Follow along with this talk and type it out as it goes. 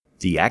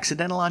The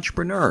Accidental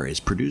Entrepreneur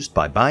is produced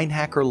by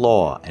Beinhacker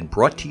Law and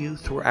brought to you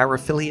through our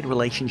affiliate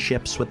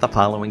relationships with the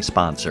following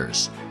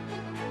sponsors.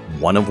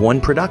 One of One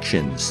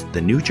Productions,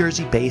 the New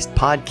Jersey-based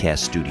podcast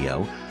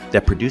studio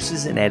that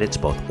produces and edits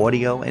both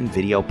audio and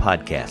video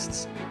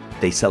podcasts.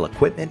 They sell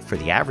equipment for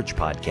the average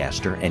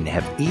podcaster and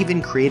have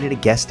even created a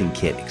guesting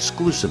kit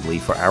exclusively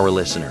for our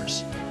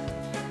listeners.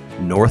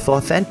 North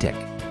Authentic,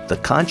 the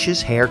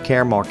conscious hair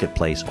care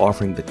marketplace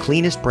offering the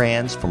cleanest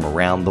brands from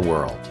around the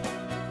world.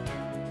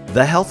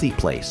 The Healthy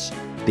Place,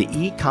 the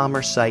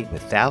e-commerce site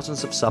with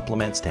thousands of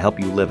supplements to help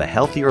you live a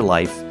healthier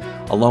life,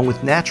 along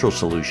with natural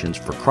solutions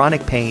for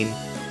chronic pain,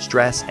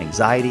 stress,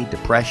 anxiety,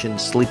 depression,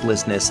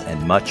 sleeplessness,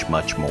 and much,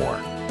 much more.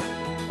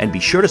 And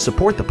be sure to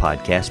support the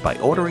podcast by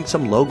ordering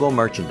some logo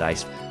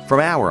merchandise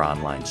from our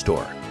online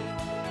store.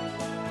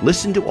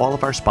 Listen to all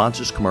of our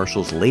sponsors'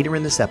 commercials later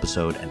in this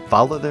episode and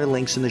follow their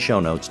links in the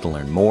show notes to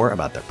learn more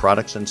about their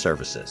products and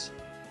services.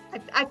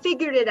 I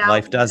figured it out.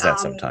 Life does that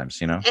sometimes,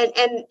 you know?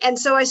 And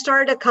so I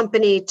started a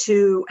company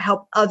to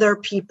help other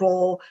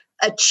people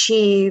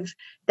achieve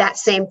that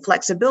same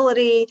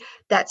flexibility,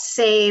 that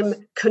same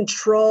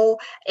control.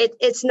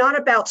 It's not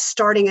about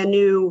starting a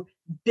new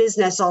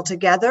business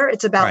altogether.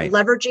 It's about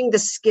leveraging the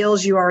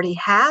skills you already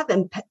have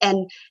and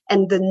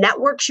the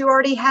networks you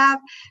already have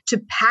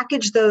to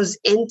package those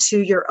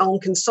into your own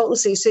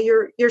consultancy. So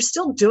you're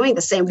still doing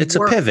the same work. It's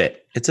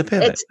a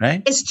pivot,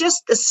 right? It's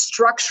just a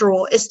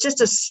structural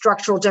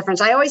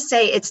difference. I always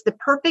say it's the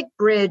perfect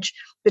bridge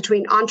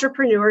between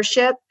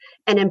entrepreneurship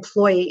and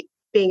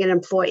being an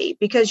employee,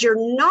 because you're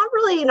not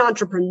really an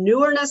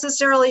entrepreneur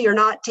necessarily. You're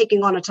not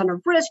taking on a ton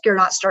of risk. You're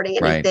not starting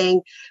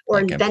anything or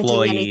like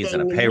inventing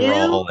anything and a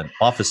payroll new. And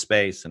office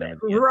space and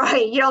everything.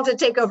 Right. You don't have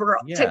to take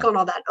on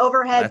all that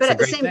overhead. But at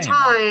the same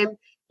time,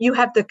 you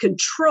have the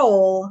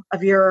control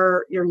of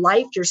your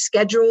life, your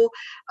schedule.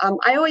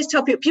 I always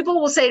tell people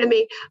will say to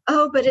me,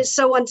 "Oh, but it's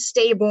so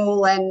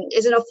unstable and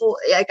isn't a full,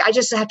 I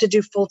just have to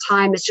do full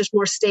time. It's just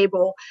more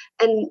stable."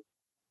 And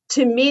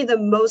to me, the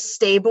most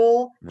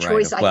stable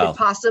choice I could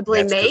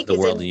possibly make is the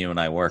world that you and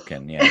I work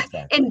in. Yeah,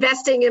 exactly.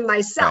 Investing in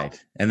myself.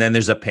 Right. And then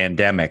there's a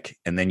pandemic,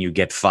 and then you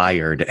get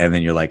fired, and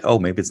then you're like, oh,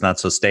 maybe it's not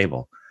so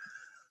stable.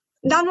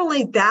 Not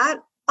only that,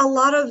 a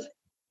lot of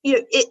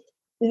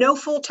no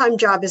full-time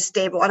job is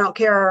stable. I don't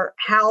care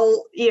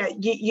how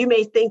you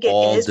may think it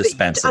all is,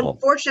 dispensable.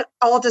 But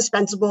all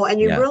dispensable, and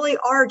you really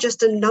are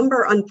just a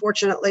number,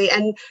 unfortunately.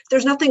 And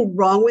there's nothing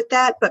wrong with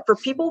that. But for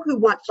people who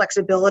want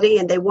flexibility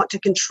and they want to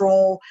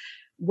control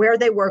where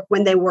they work,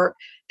 when they work,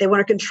 they want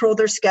to control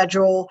their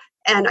schedule.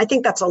 And I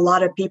think that's a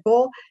lot of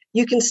people.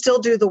 You can still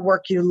do the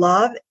work you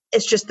love.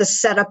 It's just the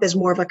setup is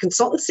more of a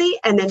consultancy.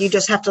 And then you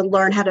just have to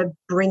learn how to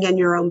bring in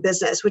your own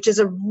business, which is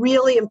a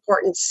really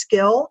important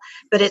skill,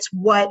 but it's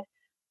what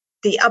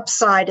the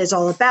upside is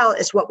all about.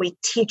 It's what we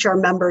teach our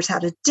members how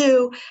to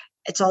do.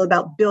 It's all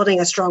about building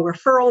a strong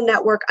referral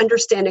network,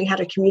 understanding how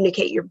to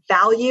communicate your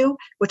value,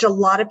 which a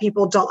lot of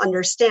people don't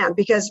understand.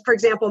 Because, for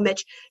example,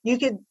 Mitch,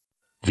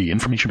 The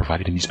information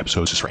provided in these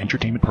episodes is for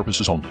entertainment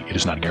purposes only. It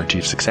is not a guarantee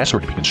of success or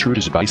to be construed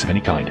as advice of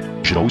any kind.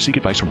 You should always seek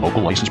advice from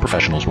local licensed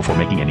professionals before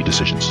making any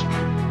decisions.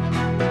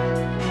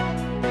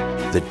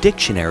 The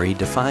dictionary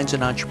defines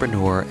an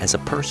entrepreneur as a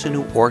person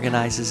who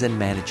organizes and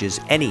manages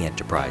any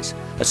enterprise,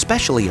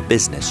 especially a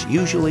business,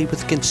 usually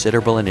with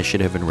considerable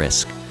initiative and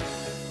risk.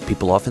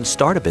 People often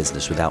start a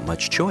business without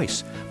much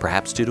choice,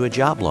 perhaps due to a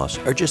job loss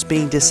or just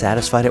being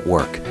dissatisfied at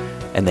work,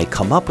 and they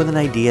come up with an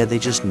idea they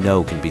just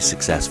know can be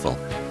successful.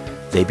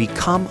 They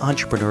become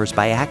entrepreneurs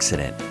by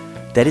accident.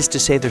 That is to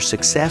say, their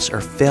success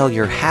or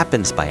failure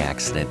happens by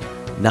accident,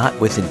 not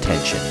with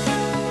intention.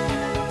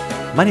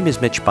 My name is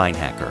Mitch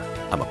Beinhacker.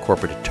 I'm a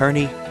corporate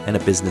attorney and a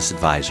business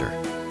advisor.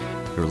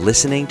 You're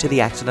listening to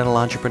The Accidental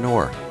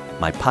Entrepreneur,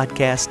 my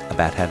podcast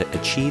about how to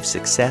achieve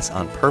success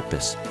on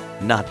purpose,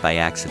 not by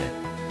accident.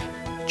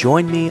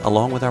 Join me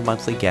along with our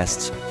monthly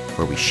guests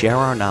where we share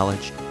our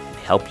knowledge and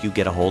help you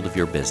get a hold of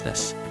your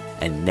business.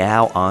 And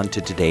now on to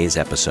today's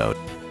episode.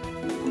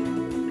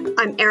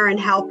 I'm Erin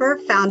Halper,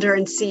 founder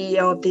and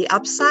CEO of The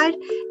Upside,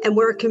 and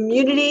we're a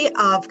community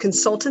of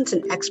consultants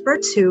and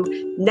experts who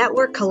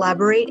network,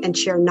 collaborate, and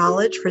share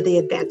knowledge for the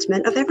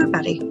advancement of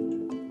everybody.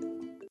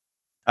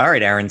 All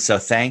right, Erin. So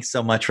thanks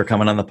so much for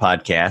coming on the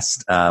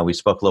podcast. We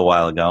spoke a little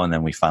while ago, and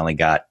then we finally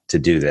got to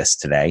do this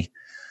today.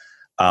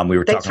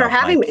 Thanks for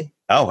having me.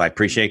 Oh, I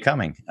appreciate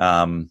coming.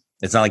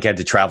 It's not like I had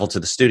to travel to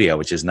the studio,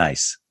 which is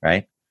nice,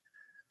 right?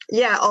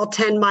 Yeah, all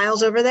 10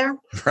 miles over there.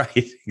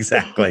 Right,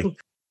 exactly.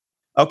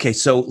 Okay,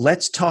 so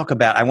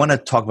I want to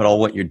talk about all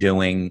what you're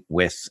doing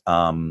with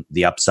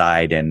the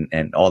Upside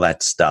and all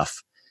that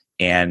stuff.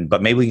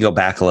 But maybe we can go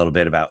back a little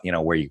bit about,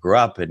 where you grew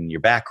up and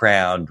your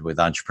background with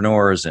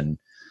entrepreneurs and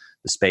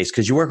the space,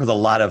 because you work with a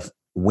lot of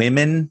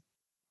women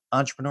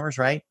entrepreneurs,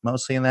 right?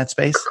 Mostly in that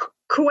space?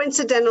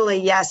 Coincidentally,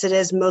 yes, it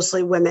is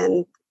mostly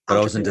women. But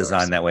it wasn't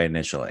designed that way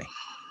initially.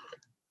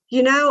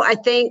 I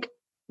think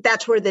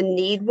that's where the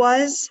need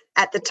was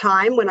at the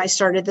time when I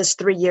started this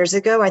 3 years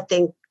ago. I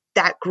think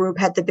that group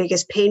had the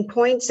biggest pain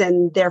points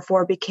and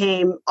therefore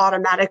became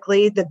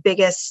automatically the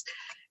biggest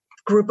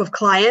group of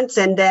clients,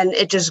 and then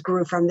it just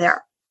grew from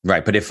there.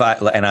 Right. But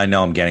and I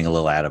know I'm getting a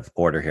little out of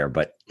order here,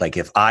 but like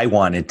if I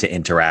wanted to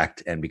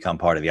interact and become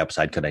part of the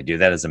Upside, could I do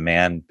that as a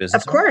man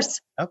business? Of course.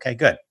 Okay,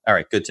 good. All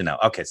right. Good to know.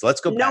 Okay. So let's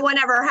go back. No one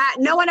ever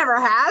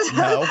has.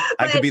 No,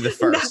 I could be the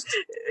first.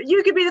 No,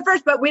 you could be the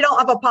first, but we don't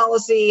have a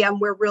policy, and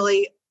we're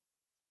really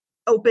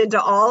open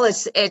to all.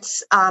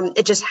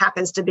 It just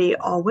happens to be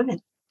all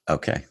women.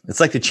 Okay. It's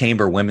like the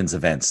chamber women's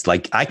events.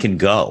 Like I can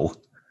go,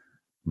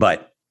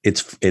 but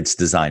it's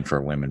designed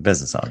for women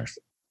business owners.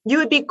 You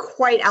would be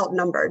quite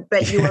outnumbered,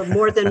 but you are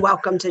more than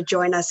welcome to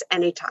join us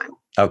anytime.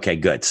 Okay,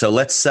 good. So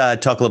let's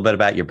talk a little bit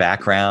about your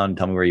background.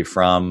 Tell me where you're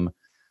from.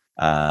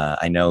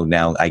 I know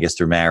now, I guess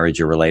through marriage,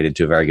 you're related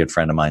to a very good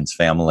friend of mine's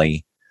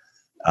family.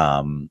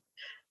 Let's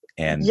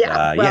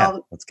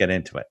get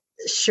into it.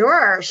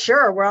 Sure.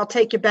 Well, I'll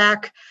take you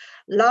back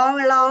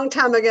long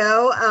time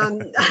ago.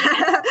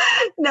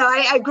 No,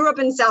 I grew up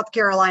in South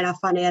Carolina,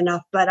 funny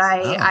enough, but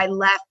I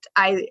left.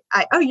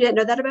 Oh, you didn't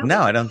know that about me?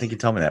 No, I don't think you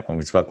told me that when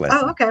we spoke last.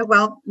 Oh, okay.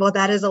 Well,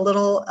 that is a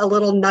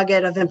little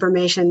nugget of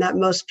information that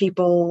most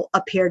people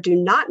up here do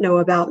not know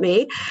about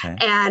me. Okay.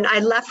 And I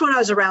left when I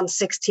was around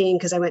 16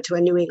 because I went to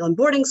a New England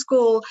boarding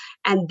school,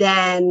 and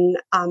then,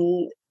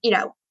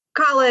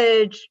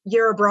 college,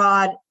 year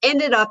abroad,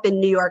 ended up in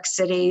New York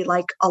City,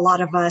 like a lot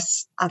of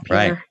us up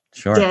here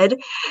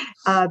did.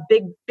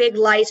 Big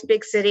life,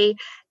 big city.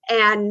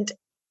 And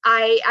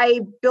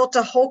I built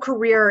a whole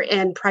career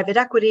in private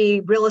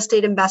equity, real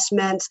estate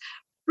investments,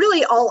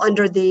 really all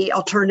under the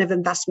alternative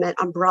investment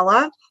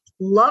umbrella.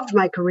 Loved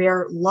my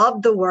career,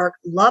 loved the work,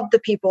 loved the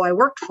people I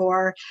worked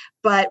for.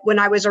 But when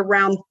I was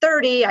around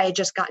 30, I had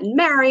just gotten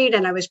married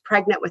and I was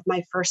pregnant with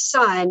my first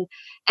son.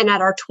 And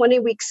at our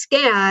 20-week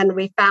scan,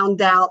 we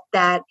found out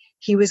that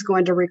he was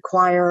going to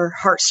require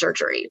heart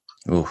surgery.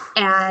 Oof.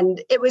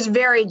 And it was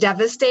very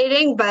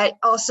devastating, but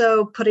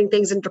also putting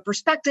things into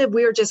perspective,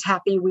 we were just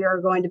happy we were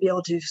going to be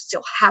able to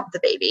still have the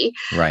baby.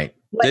 Right.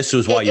 But this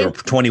was what, you're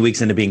 20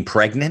 weeks into being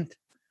pregnant?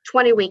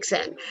 20 weeks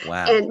in.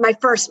 Wow. And my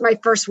first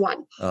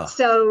one. Ugh.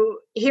 So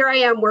here I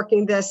am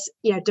working this,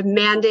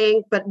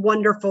 demanding but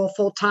wonderful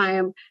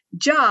full-time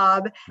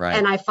job. Right.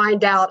 And I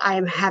find out I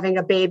am having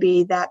a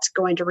baby that's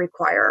going to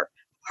require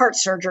heart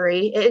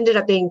surgery. It ended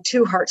up being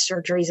 2 heart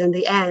surgeries in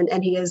the end.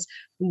 And he is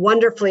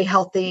wonderfully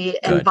healthy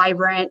and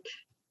vibrant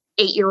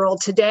 8-year-old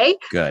today.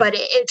 Good. But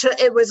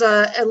it was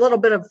a little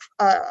bit of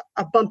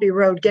a bumpy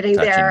road getting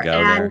there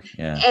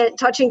and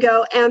touch and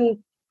go. And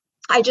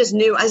I just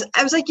knew,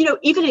 I was like,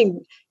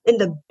 even in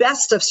the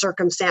best of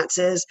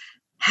circumstances,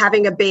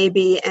 having a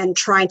baby and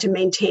trying to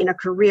maintain a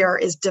career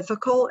is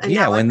difficult. And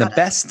in the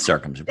best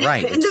circumstances,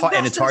 right?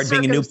 It's hard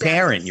being a new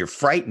parent. You're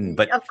frightened,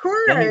 but of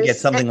course, then you get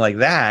something like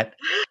that.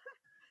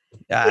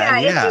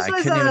 I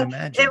couldn't even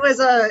imagine. It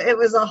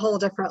was a whole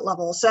different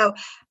level. So,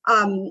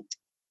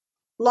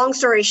 long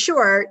story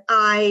short,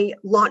 I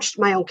launched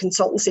my own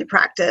consultancy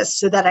practice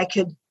so that I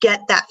could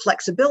get that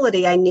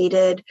flexibility I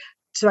needed,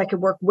 so I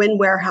could work when,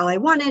 where, how I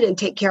wanted, and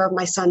take care of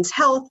my son's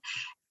health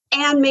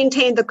and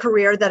maintain the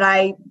career that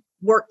I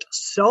worked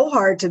so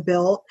hard to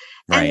build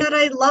and that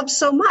I love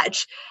so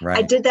much. Right.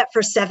 I did that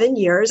for 7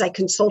 years. I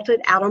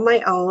consulted out on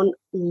my own,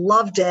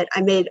 loved it.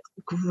 I made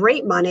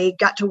great money,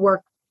 got to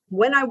work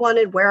when I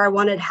wanted, where I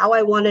wanted, how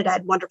I wanted. I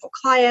had wonderful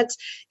clients.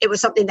 It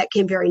was something that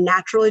came very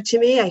naturally to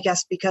me, I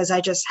guess, because I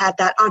just had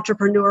that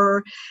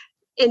entrepreneur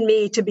in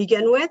me to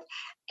begin with.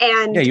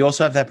 And you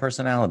also have that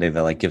personality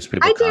that gives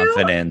people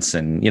confidence,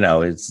 and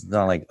it's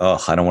not like,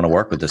 oh, I don't want to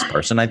work with this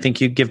person. I think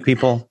you give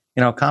people,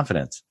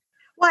 confidence.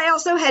 Well, I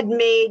also had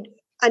made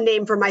a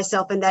name for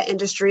myself in that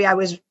industry. I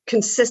was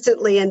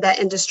consistently in that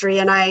industry,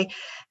 and I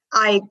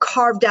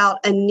carved out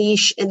a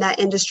niche in that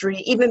industry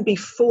even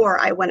before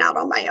I went out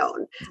on my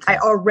own. Okay. I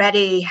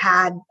already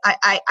had,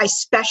 I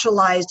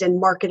specialized in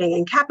marketing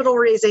and capital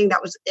raising.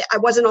 I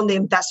wasn't on the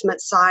investment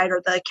side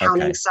or the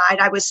accounting side.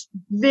 I was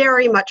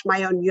very much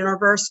my own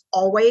universe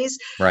always.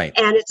 Right.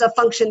 And it's a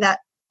function that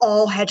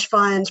all hedge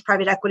funds,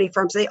 private equity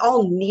firms, they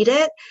all need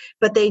it,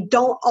 but they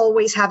don't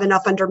always have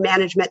enough under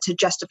management to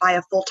justify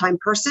a full-time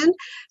person.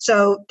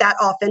 So that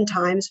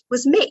oftentimes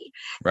was me.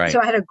 Right. So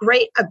I had a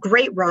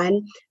great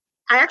run.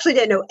 I actually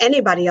didn't know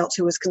anybody else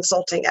who was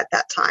consulting at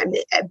that time.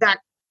 Back,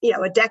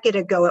 a decade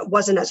ago, it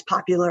wasn't as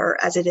popular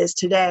as it is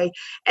today.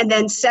 And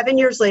then 7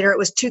 years later, it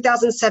was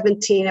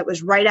 2017. It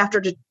was right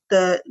after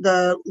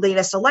the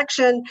latest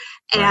election.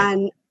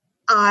 And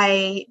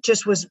I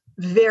just was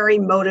very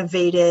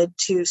motivated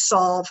to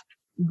solve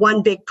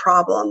one big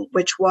problem,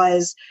 which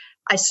was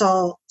I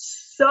saw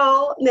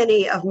so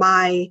many of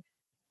my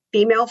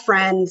female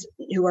friends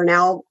who are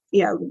now,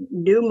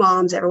 new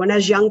moms, everyone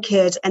has young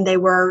kids, and they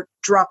were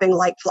dropping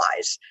like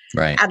flies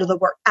out of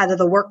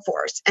the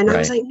workforce. And I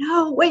was like,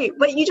 no, wait,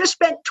 but you just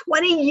spent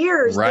 20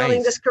 years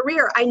building this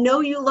career. I know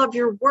you love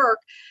your work.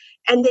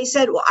 And they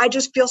said, well, I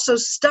just feel so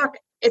stuck.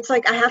 It's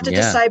like, I have to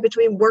decide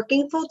between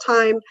working full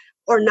time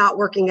or not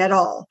working at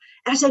all.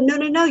 And I said,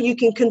 no, you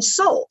can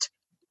consult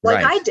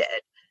like I did.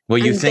 Well,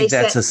 you think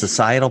that's a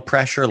societal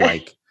pressure,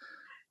 like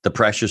the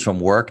pressures from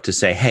work to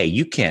say, hey,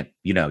 you can't,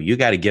 you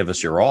got to give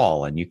us your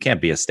all, and you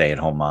can't be a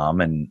stay-at-home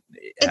mom. And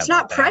It's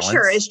not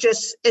pressure. It's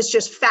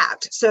just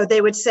fact. So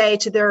they would say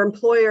to their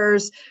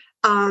employers,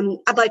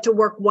 I'd like to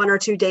work 1 or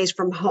 2 days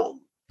from home.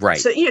 Right.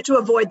 So, to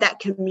avoid that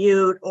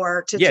commute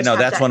or to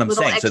that's what I'm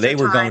saying. So they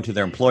were going to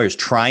their employers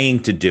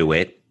trying to do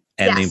it.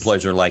 And the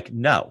employers are like,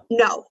 no.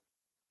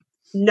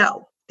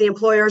 The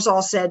employers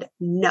all said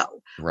no.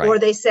 Right. Or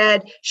they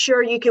said,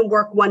 sure, you can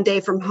work 1 day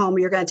from home.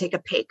 You're going to take a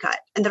pay cut.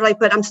 And they're like,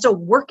 but I'm still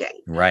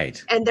working.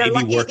 Right. And they're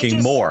maybe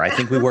working more. I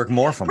think we work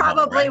more from home.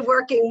 Probably right?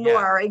 working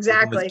more.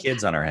 Exactly. With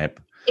kids on our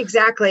hip.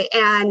 Exactly.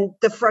 And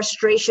the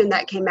frustration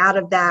that came out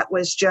of that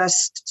was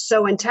just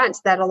so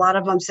intense that a lot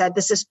of them said,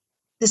 this just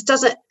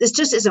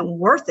isn't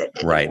worth it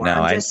anymore. Right.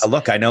 No,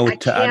 I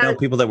know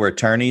people that were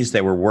attorneys,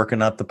 they were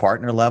working up the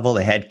partner level,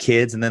 they had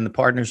kids, and then the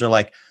partners are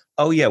like,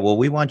 oh yeah, well,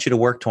 we want you to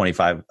work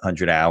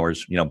 2,500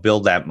 hours,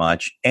 build that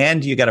much,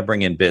 and you got to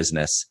bring in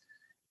business.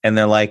 And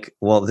they're like,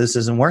 well, this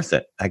isn't worth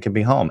it. I could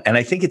be home. And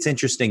I think it's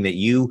interesting that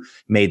you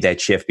made that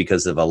shift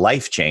because of a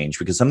life change,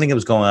 because something that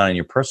was going on in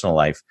your personal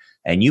life,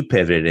 and you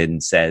pivoted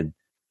and said,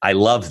 I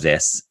love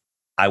this.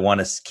 I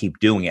want to keep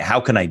doing it. How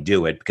can I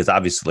do it? Because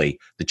obviously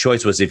the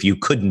choice was if you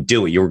couldn't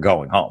do it, you were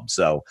going home.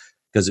 So,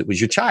 because it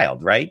was your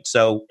child, right?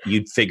 So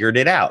you figured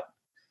it out.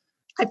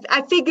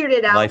 I figured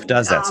it out. Life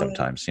does that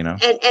sometimes,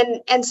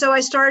 And so I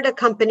started a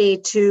company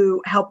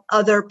to help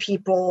other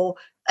people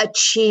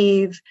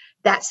achieve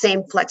that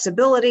same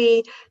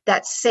flexibility,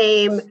 that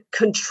same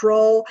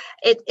control.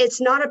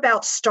 It's not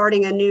about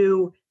starting a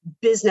new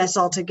business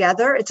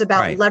altogether. It's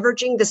about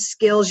leveraging the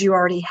skills you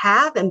already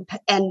have and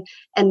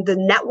the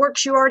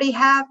networks you already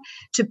have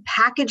to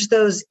package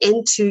those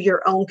into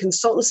your own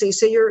consultancy.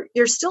 So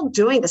you're still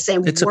doing the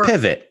same work. It's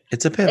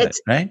a pivot,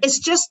 right? It's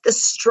just a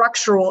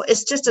structural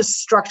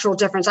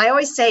difference. I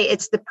always say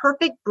it's the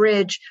perfect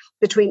bridge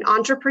between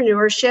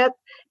entrepreneurship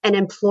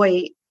and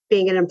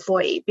being an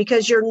employee,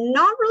 because you're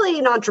not really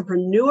an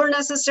entrepreneur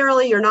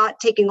necessarily. You're not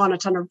taking on a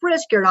ton of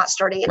risk. You're not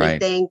starting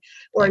anything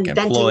or like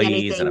inventing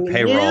anything and a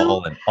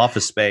payroll new. And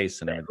office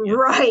space and everything.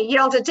 Right. You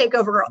don't have to take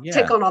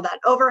on all that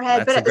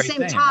overhead. But at the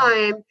same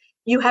time,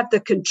 you have the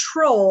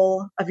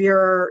control of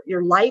your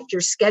life,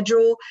 your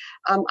schedule.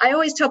 I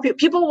always tell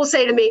people will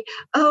say to me,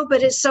 oh,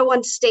 but it's so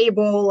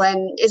unstable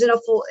and isn't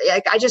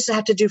I just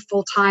have to do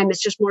full time.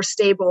 It's just more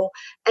stable.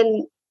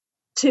 And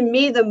to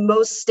me, the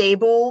most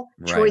stable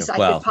choice I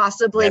could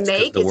possibly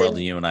make is the world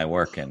you and I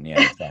work in.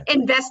 Yeah, exactly.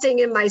 Investing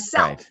in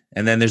myself. Right.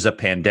 And then there's a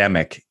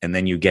pandemic, and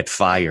then you get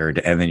fired,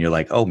 and then you're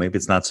like, oh, maybe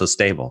it's not so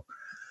stable.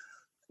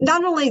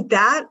 Not only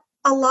that,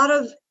 a lot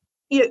of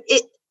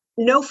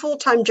no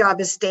full-time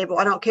job is stable.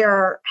 I don't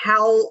care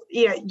how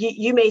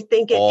you may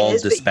think it all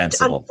is,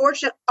 dispensable. But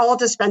unfortunately, all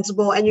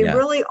dispensable, and you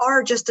really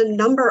are just a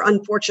number,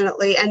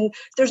 unfortunately. And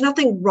there's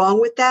nothing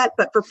wrong with that.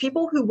 But for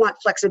people who want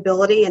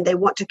flexibility and they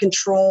want to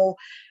control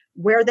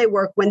where they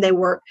work, when they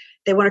work,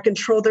 they want to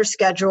control their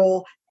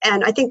schedule.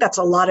 And I think that's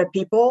a lot of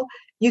people.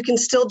 You can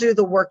still do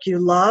the work you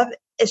love.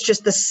 It's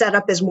just the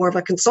setup is more of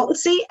a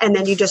consultancy. And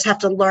then you just have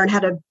to learn how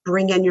to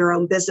bring in your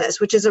own business,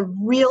 which is a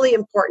really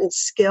important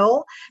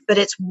skill, but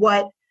it's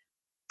what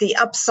the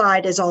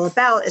upside is all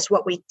about. It's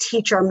what we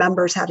teach our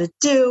members how to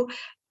do.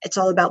 It's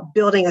all about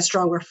building a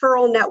strong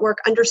referral network,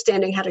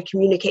 understanding how to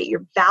communicate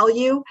your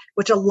value,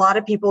 which a lot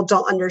of people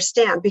don't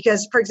understand.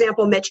 Because, for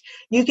example, Mitch,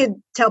 you could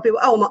tell people,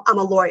 oh, I'm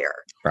a lawyer.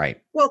 Right.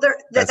 Well,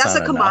 that's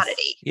a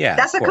commodity. Yeah,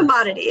 that's a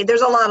commodity.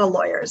 There's a lot of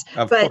lawyers.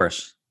 Of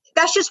course.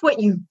 That's just what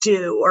you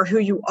do or who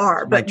you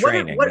are. My But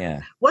training,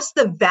 what's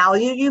the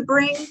value you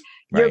bring?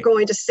 You're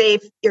going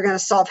to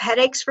solve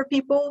headaches for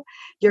people.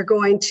 You're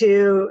going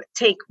to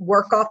take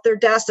work off their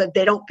desk that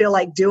they don't feel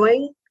like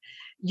doing.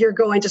 You're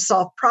going to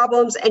solve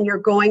problems, and you're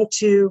going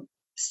to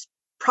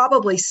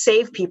probably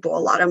save people a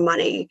lot of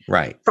money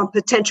from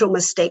potential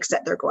mistakes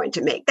that they're going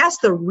to make. That's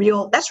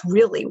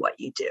really what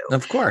you do.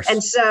 Of course.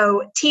 And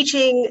so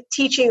teaching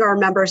our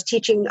members,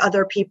 teaching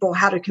other people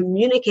how to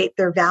communicate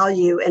their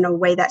value in a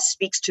way that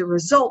speaks to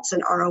results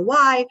and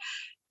ROI,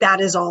 that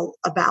is all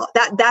about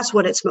that. That's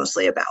what it's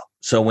mostly about.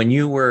 So when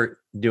you were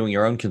doing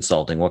your own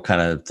consulting, what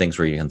kind of things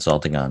were you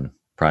consulting on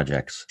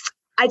projects?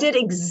 I did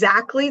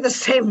exactly the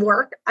same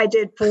work I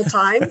did full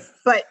time,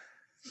 but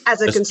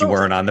as a consultant. You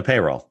weren't on the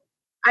payroll.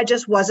 I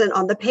just wasn't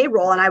on the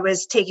payroll, and I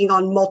was taking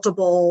on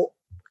multiple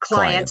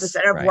clients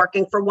instead of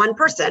working for one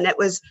person. It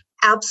was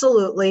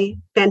absolutely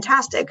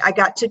fantastic. I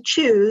got to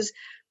choose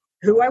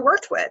who I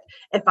worked with.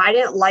 If I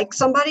didn't like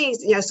somebody,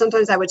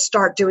 sometimes I would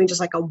start doing just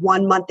like a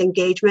 1-month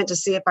engagement to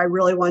see if I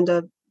really wanted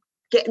to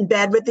get in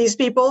bed with these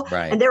people.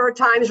 Right. And there were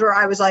times where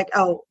I was like,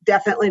 oh,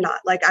 definitely not.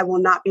 Like, I will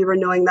not be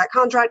renewing that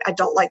contract. I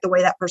don't like the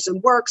way that person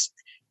works.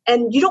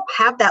 And you don't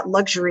have that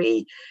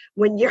luxury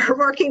when you're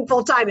working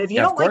full time. If you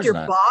don't like your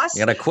boss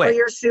or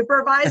your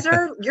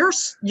supervisor, you're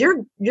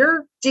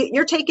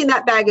taking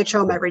that baggage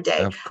home every day.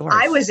 Of course.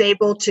 I was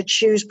able to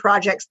choose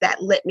projects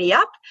that lit me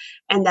up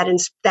and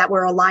that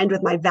were aligned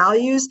with my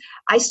values.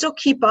 I still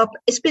keep up.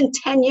 It's been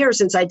 10 years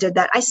since I did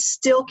that. I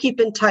still keep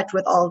in touch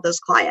with all of those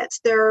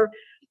clients. But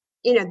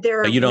you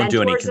don't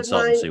do any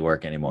consultancy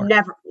work anymore.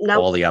 Never.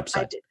 No. All the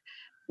upside.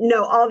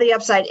 No, all the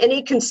upside.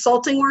 Any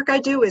consulting work I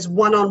do is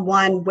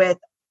one-on-one with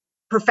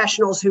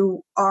professionals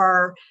who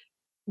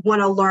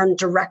want to learn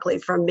directly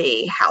from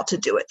me how to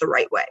do it the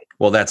right way.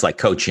 Well, that's like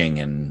coaching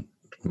and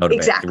motivate.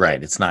 Exactly.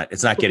 Right. It's not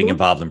getting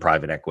involved in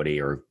private equity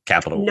or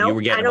capital. Nope, you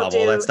were getting involved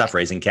in all that stuff,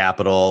 raising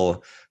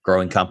capital,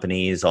 growing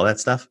companies, all that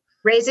stuff.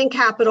 Raising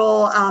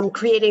capital,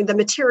 creating the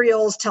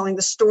materials, telling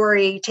the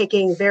story,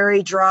 taking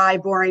very dry,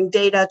 boring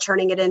data,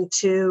 turning it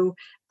into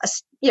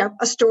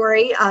a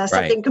story,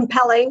 something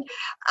compelling.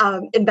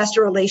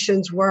 Investor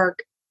relations work.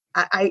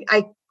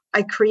 I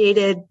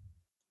created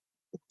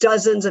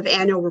dozens of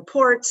annual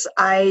reports.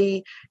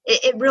 It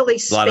really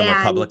spanned. A lot of them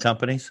were public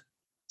companies?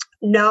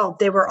 No,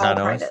 they were all Not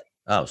always? private.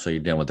 Oh, so you're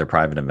dealing with their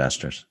private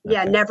investors.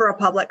 Yeah, Okay. never a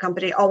public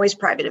company, always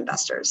private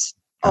investors.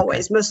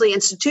 Always, mostly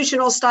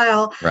institutional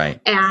style.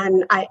 Right.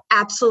 And I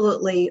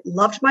absolutely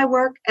loved my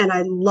work and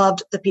I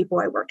loved the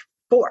people I worked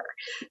for.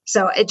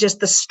 So it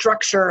just, the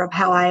structure of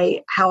how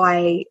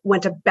I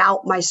went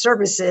about my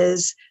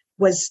services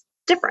was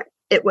different.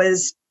 It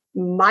was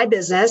my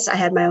business. I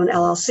had my own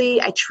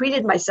LLC. I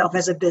treated myself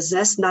as a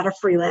business, not a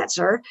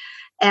freelancer.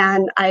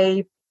 And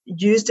I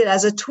used it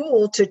as a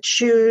tool to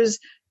choose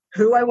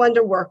who I wanted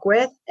to work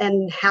with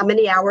and how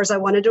many hours I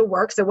wanted to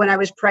work. So when I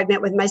was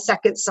pregnant with my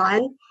second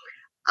son,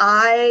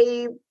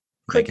 I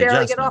could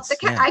barely get off the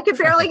couch. I could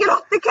barely get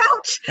off the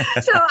couch.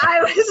 So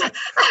I was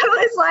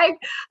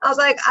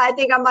like, I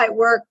think I might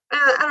work,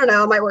 I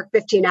might work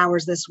 15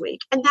 hours this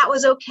week. And that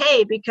was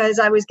okay because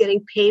I was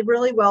getting paid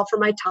really well for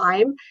my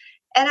time.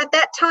 And at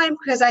that time,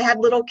 because I had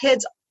little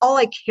kids, all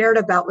I cared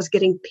about was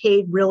getting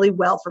paid really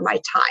well for my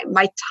time.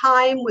 My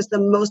time was the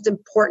most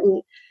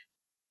important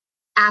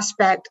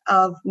aspect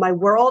of my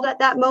world at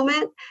that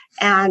moment.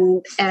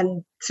 And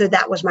so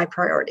that was my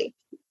priority.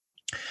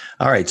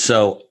 All right.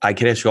 So I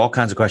could ask you all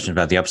kinds of questions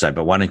about the upside,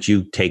 but why don't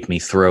you take me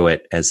through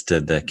it as to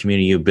the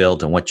community you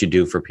built and what you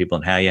do for people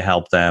and how you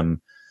help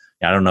them?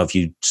 I don't know if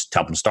you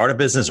help them start a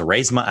business or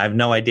raise money. I have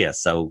no idea.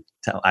 So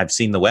I've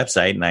seen the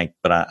website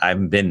but I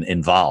haven't been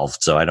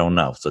involved, so I don't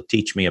know. So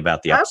teach me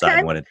about the upside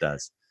and what it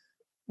does.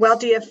 Well,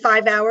 do you have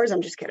 5 hours?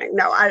 I'm just kidding.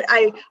 No,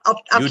 I'll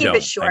keep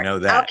it short. I know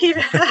that.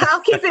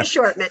 I'll keep it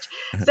short, Mitch.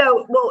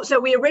 So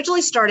we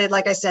originally started,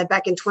 like I said,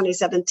 back in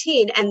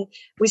 2017, and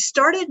we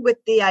started with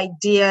the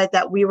idea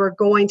that we were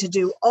going to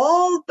do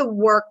all the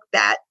work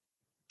that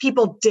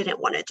people didn't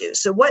want to do.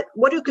 So what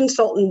do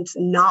consultants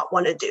not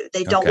want to do?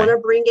 They don't want to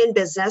bring in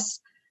business.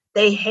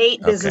 They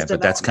hate business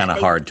development. But that's kind of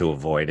hard to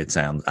avoid, it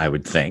sounds, I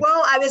would think.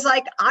 Well, I was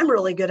like, I'm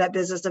really good at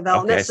business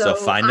development. Okay, so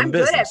find them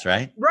business,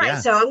 right? Right. Yeah.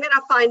 So I'm going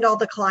to find all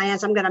the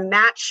clients. I'm going to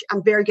match.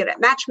 I'm very good at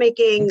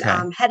matchmaking,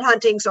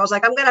 headhunting. So I was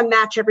like, I'm going to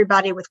match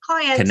everybody with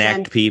clients.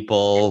 Connect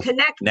people,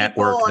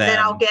 network them. And then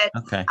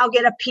I'll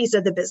get a piece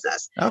of the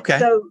business. Okay.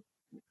 So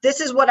this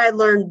is what I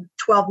learned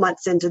 12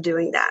 months into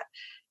doing that.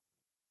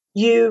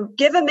 You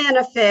give a man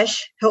a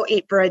fish, he'll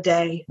eat for a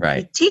day.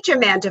 Right. You teach a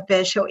man to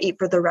fish, he'll eat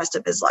for the rest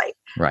of his life.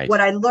 Right. What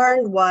I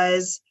learned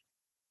was,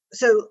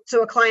 so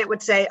a client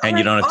would say, and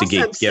you don't have to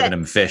keep giving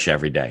him fish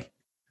every day.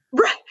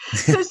 Right.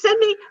 So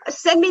send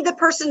me the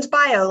person's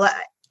bio.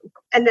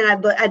 And then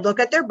I'd look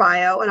at their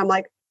bio and I'm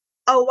like,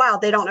 oh, wow,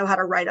 they don't know how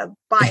to write a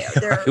bio.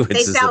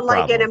 They sound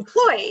like an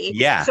employee.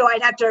 Yeah. So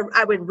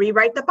I would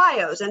rewrite the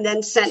bios and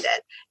then send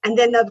it. And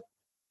then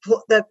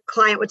the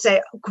client would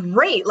say,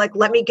 great, like,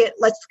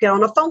 let's get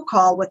on a phone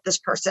call with this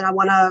person. I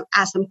want to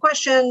ask them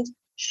questions.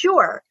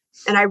 Sure.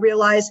 And I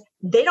realized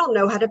they don't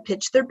know how to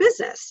pitch their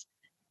business.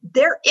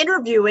 They're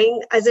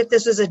interviewing as if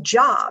this was a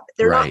job.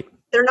 They're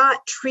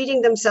not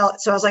treating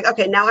themselves. So I was like,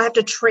 okay, now I have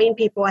to train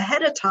people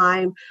ahead of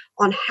time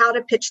on how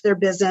to pitch their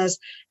business.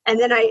 And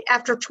then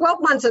after 12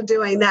 months of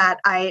doing that,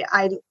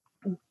 I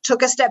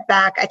took a step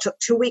back. I took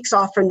 2 weeks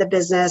off from the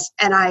business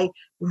and I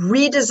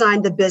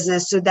redesigned the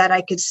business so that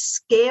I could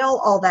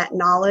scale all that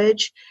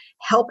knowledge,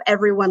 help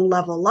everyone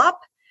level up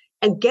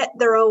and get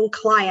their own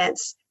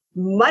clients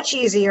much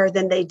easier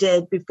than they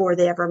did before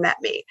they ever met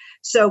me.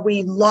 So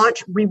we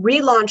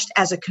relaunched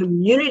as a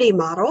community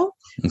model.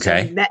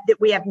 Okay. So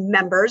we have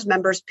members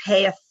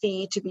pay a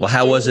fee to be. Well,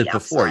 how was it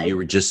before? It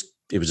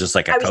was just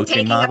like a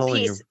coaching model?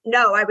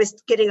 No, I was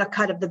getting a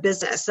cut of the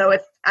business. So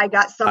if I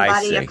got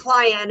somebody a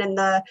client and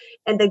the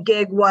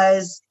gig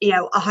was,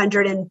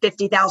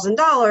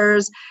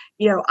 $150,000,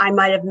 I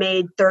might have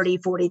made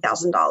 $30,000,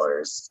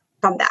 $40,000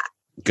 from that.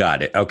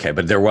 Got it. Okay.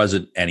 But there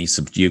wasn't any,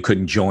 you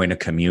couldn't join a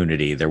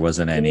community. There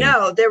wasn't any.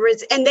 No, there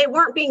was, and they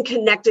weren't being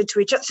connected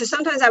to each other. So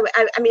sometimes I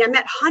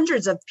met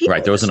hundreds of people.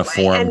 Right. There wasn't a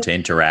forum to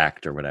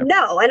interact or whatever.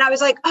 No. And I was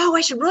like, oh,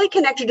 I should really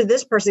connect you to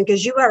this person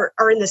because you are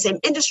in the same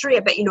industry. I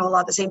bet you know a lot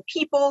of the same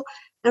people.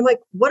 And I'm like,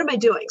 what am I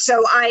doing?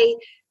 So I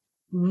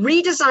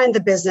redesigned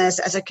the business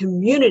as a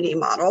community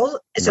model.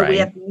 So we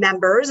have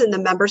members and the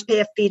members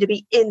pay a fee to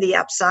be in the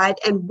upside.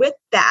 And with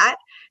that,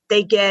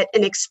 they get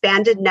an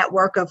expanded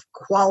network of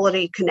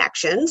quality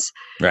connections.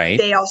 Right.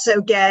 They also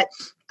get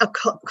a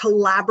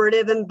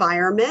collaborative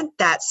environment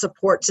that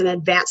supports and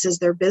advances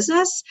their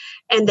business.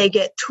 And they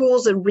get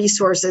tools and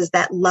resources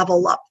that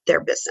level up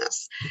their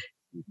business.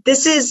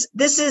 This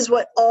is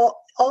what all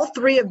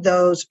three of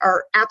those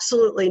are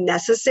absolutely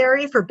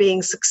necessary for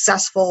being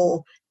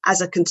successful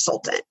as a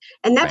consultant.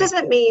 And that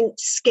doesn't mean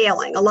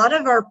scaling. A lot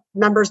of our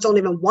members don't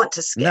even want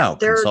to scale.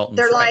 No,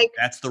 they're like,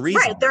 that's the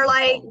reason. Right. They're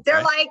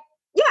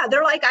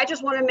like, I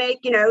just want to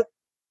make,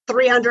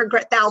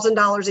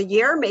 $300,000 a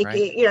year,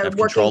 making, have working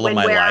control of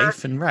my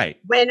life and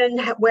when and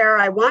where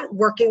I want,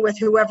 working with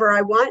whoever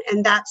I want.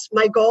 And that's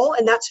my goal.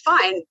 And that's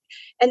fine.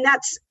 And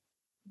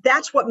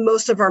that's what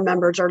most of our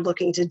members are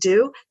looking to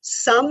do.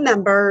 Some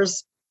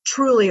members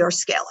truly are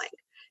scaling,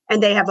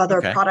 and they have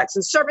other products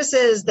and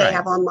services. They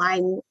have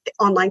online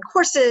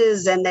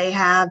courses, and they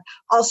have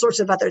all sorts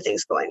of other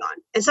things going on.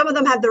 And some of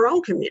them have their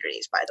own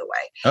communities, by the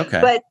way.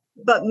 Okay.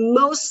 But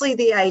mostly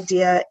the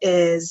idea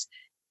is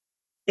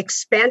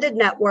expanded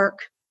network,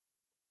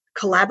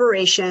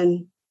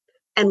 collaboration,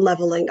 and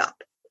leveling up.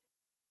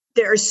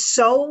 There are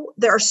so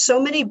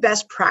many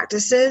best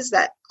practices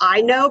that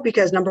I know,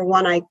 because number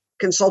one, I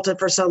consulted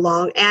for so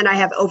long and I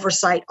have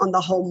oversight on the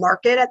whole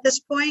market at this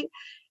point,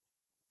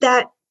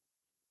 that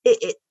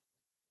it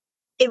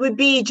would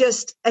be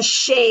just a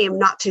shame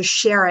not to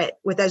share it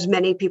with as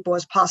many people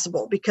as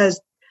possible,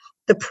 because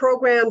the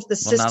programs, the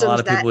systems. Not a lot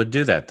of people would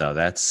do that, though.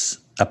 That's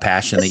a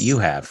passion that you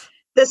have.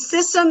 The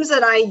systems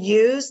that I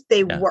use,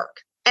 they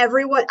work. I've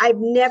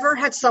never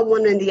had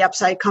someone in the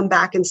Upside come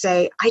back and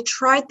say, I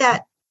tried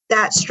that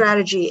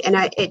strategy and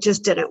it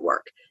just didn't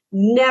work.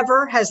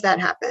 Never has that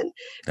happened.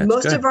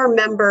 Most of our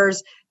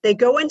members, they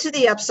go into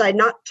the Upside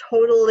not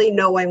totally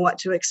knowing what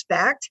to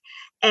expect.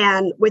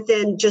 And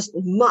within just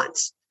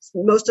months,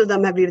 most of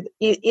them have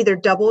either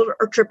doubled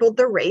or tripled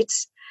their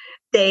rates.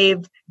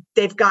 They've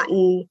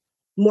gotten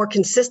more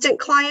consistent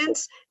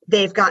clients.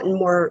 They've gotten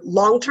more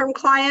long-term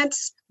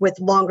clients with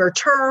longer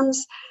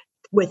terms,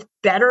 with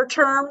better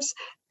terms.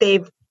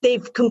 They've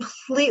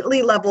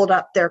completely leveled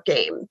up their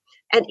game.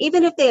 And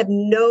even if they have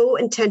no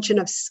intention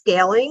of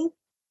scaling,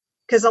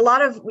 because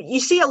you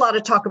see a lot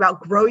of talk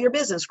about grow your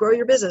business. A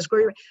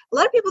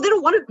lot of people, they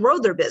don't want to grow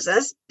their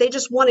business. They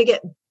just want to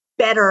get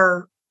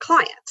better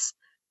clients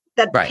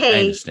that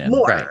pay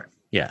more. Right.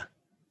 Yeah.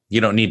 You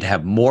don't need to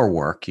have more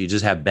work. You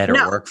just have better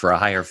work for a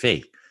higher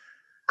fee.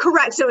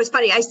 Correct. So it's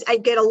funny. I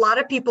get a lot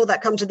of people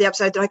that come to the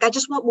Upside. They're like, I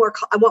want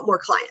more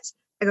clients.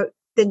 I go,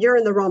 then you're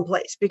in the wrong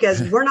place,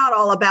 because we're not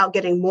all about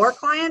getting more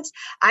clients.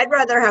 I'd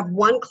rather have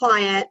one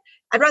client.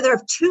 I'd rather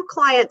have 2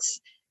 clients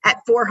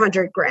at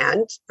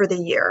 $400,000 for the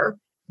year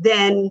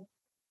than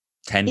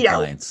 10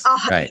 clients.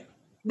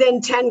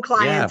 Than 10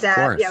 clients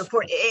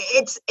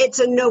it's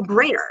a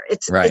no-brainer.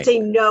 It's a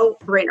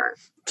no-brainer.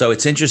 So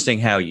it's interesting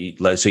how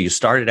you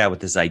started out with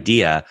this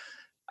idea.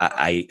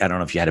 I don't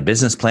know if you had a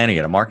business plan or you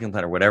had a marketing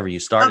plan or whatever you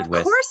started with.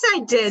 Of course I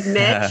did,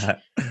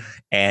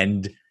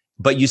 Mitch.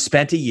 But you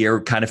spent a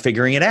year kind of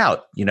figuring it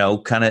out,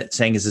 kind of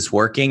saying, is this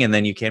working? And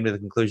then you came to the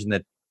conclusion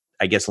that,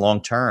 I guess,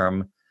 long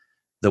term,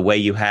 the way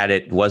you had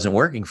it wasn't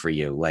working for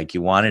you. Like,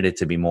 you wanted it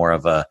to be more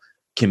of a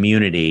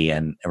community,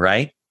 and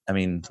right? I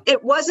mean,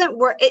 it wasn't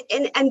work.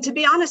 And to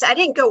be honest, I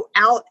didn't go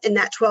out in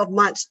that 12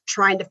 months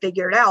trying to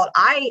figure it out.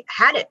 I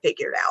had it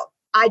figured out.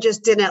 I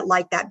just didn't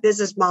like that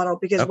business model,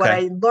 because what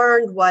I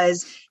learned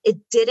was it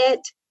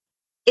didn't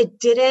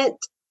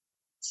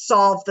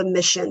solve the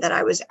mission that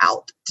I was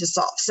out to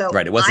solve. So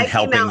it wasn't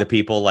helping the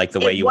people like the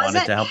way you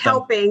wanted to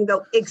help them.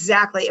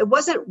 Exactly. It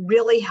wasn't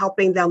really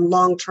helping them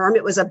long term.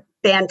 It was a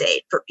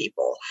Band-Aid for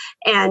people.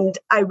 And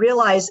I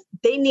realized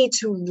they need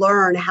to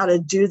learn how to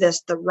do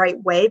this the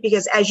right way,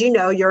 because as you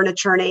know, you're an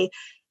attorney.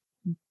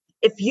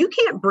 If you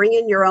can't bring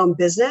in your own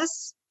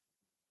business,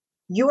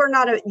 you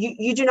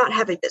do not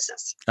have a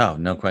business. Oh,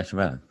 no question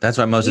about it. That's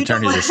why most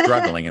attorneys are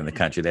struggling in the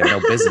country. They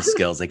have no business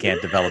skills. They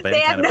can't develop any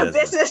kind of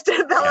business. They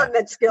have no business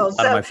development skills. A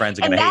lot of my friends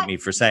are going to hate me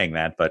for saying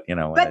that, but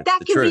But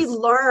that can be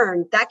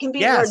learned. That can be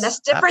learned.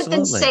 That's different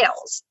than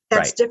sales.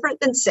 That's different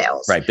than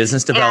sales. Right.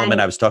 Business development.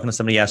 I was talking to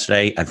somebody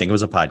yesterday. I think it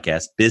was a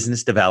podcast.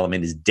 Business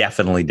development is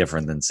definitely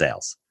different than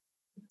sales.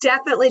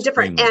 Definitely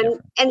different.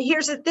 And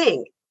here's the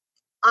thing.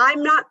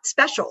 I'm not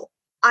special.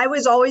 I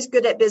was always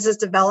good at business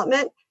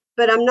development,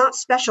 but I'm not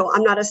special.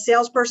 I'm not a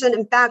salesperson.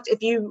 In fact,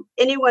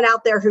 anyone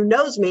out there who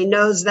knows me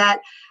knows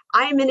that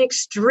I'm an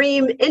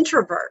extreme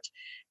introvert,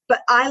 but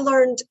I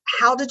learned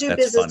how to do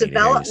business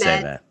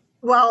development.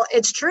 Well,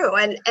 it's true.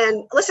 And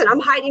listen,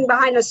 I'm hiding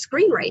behind a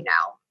screen right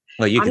now.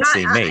 Well, you can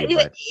see me.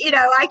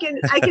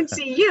 I can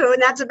see you,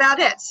 and that's about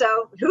it.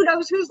 So who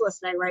knows who's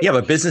listening right now? Yeah,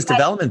 but business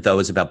development, though,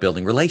 is about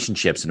building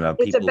relationships and about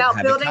people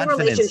having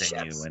confidence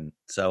in you. And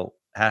so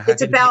how can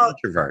you be an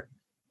introvert?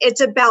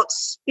 It's about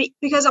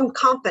because I'm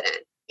confident.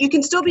 You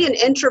can still be an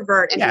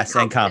introvert and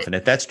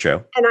confident. That's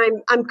true.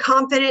 And I'm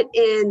confident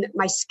in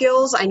my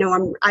skills. I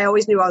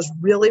always knew I was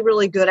really,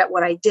 really good at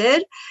what I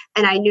did.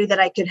 And I knew that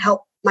I could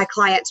help my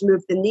clients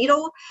move the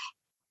needle.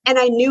 And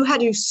I knew how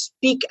to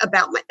speak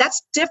about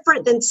that's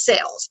different than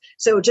sales.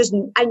 So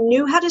I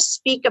knew how to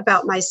speak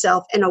about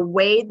myself in a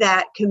way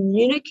that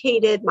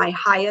communicated my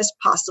highest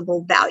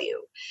possible value.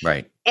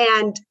 Right.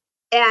 And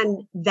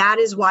that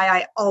is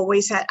why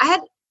I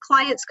had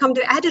clients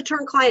I had to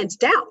turn clients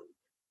down.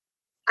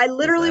 I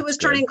literally was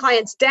turning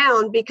clients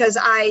down because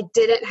I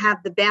didn't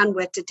have the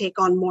bandwidth to take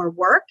on more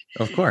work.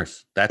 Of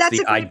course. That's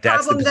the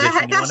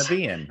position you want to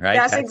be in, right?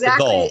 That's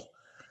exactly the goal.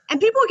 And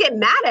people get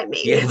mad at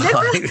me. Yeah, they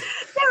were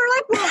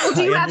like, well,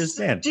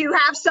 do you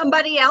have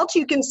somebody else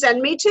you can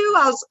send me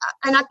to?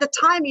 And at the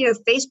time,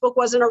 Facebook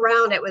wasn't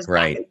around. It was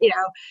back,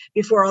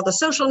 before all the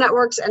social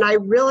networks. And I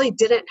really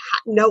didn't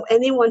know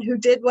anyone who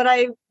did what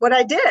I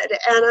did.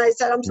 And I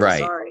said, I'm so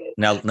sorry.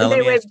 Now let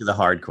me ask you the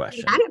hard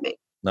question. Mad at me.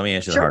 Let me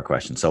ask you the hard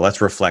question. So let's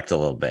reflect a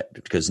little bit,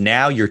 because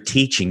now you're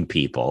teaching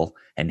people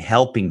and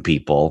helping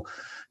people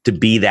to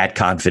be that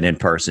confident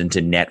person,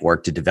 to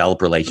network, to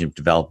develop relationships,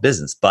 develop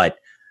business. But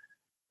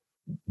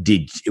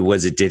did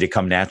it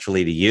come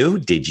naturally to you?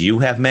 Did you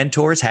have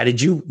mentors? How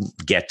did you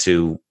get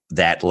to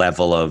that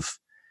level of,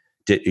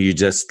 you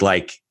just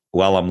like,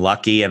 well, I'm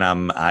lucky and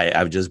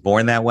I was just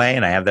born that way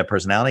and I have that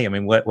personality? I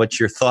mean, what's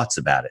your thoughts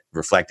about it?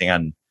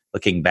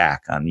 Looking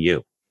back on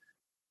you.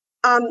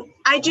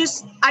 I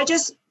just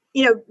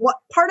what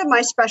part of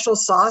my special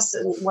sauce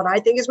and what I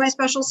think is my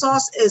special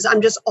sauce is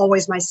I'm just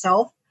always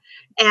myself.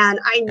 And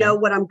I know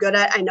what I'm good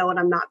at. I know what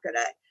I'm not good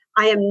at.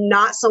 I am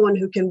not someone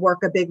who can work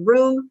a big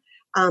room.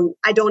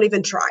 I don't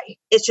even try.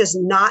 It's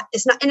not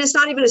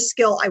even a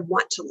skill I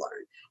want to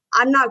learn.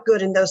 I'm not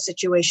good in those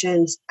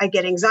situations. I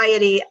get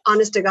anxiety,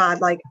 honest to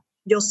God, like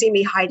you'll see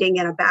me hiding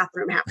in a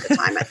bathroom half the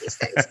time at these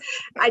things.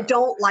 I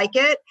don't like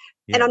it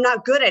and I'm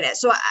not good at it.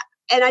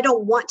 And I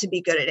don't want to be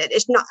good at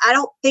it. I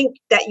don't think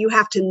that you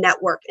have to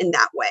network in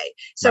that way.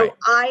 So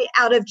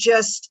out of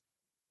just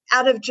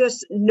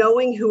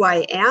knowing who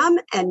I am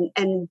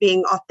and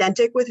being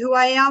authentic with who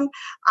I am,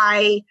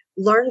 I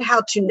learned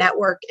how to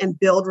network and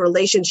build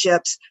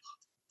relationships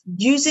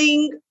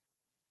using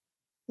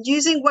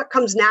what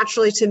comes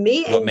naturally to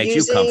me and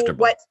using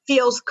what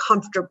feels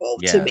comfortable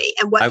to me.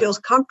 And what feels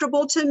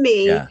comfortable to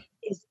me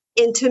is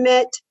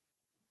intimate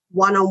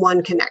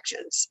one-on-one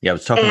connections. Yeah, I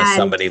was talking to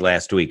somebody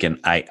last week, and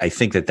I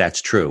think that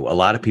that's true. A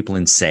lot of people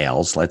in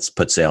sales, let's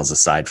put sales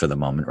aside for the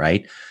moment,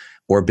 right?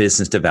 Or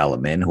business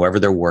development, whoever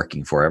they're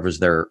working for, whoever's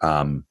their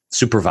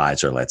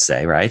supervisor, let's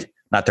say, right?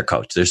 Not their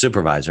coach, their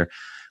supervisor,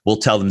 will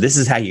tell them this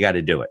is how you got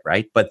to do it,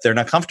 right? But they're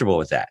not comfortable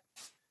with that.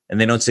 And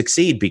they don't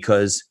succeed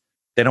because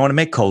they don't want to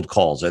make cold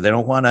calls, or they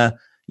don't want to,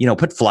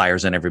 put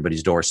flyers on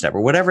everybody's doorstep, or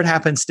whatever it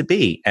happens to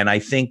be. And I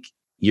think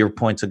your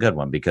point's a good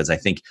one, because I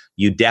think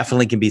you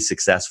definitely can be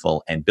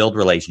successful and build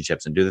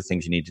relationships and do the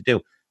things you need to do,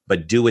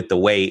 but do it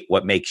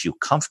what makes you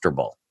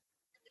comfortable,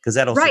 because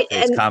that also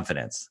creates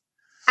confidence.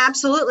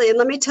 Absolutely. And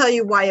let me tell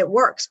you why it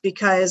works,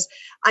 because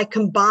I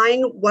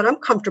combine what I'm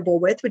comfortable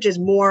with, which is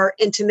more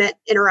intimate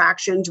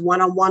interactions,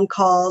 one-on-one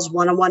calls,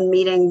 one-on-one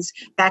meetings.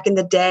 Back in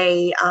the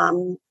day,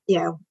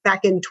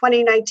 back in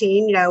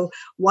 2019,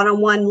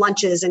 one-on-one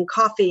lunches and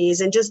coffees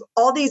and just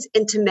all these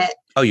intimate.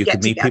 Oh, you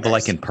could meet people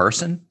like in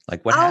person?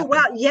 Like what happened? Oh,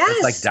 well, yes.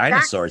 It's like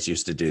dinosaurs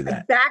used to do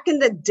that. Back in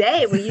the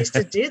day, we used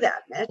to do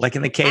that, Mitch. Like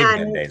in the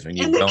caveman days when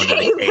you go into the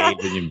cave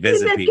and you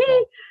visit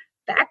people.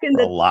 Back in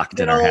the locked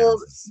in our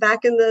houses.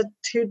 Back in the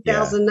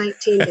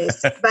 2019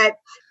 days. But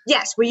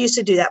yes, we used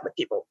to do that with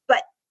people.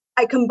 But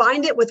I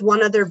combined it with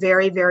one other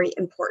very, very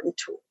important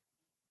tool.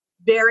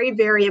 Very,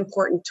 very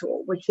important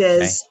tool, which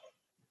is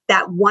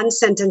that one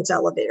sentence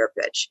elevator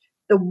pitch.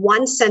 The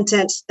one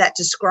sentence that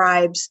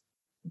describes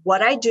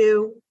what I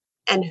do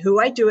and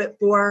who I do it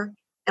for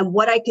and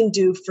what I can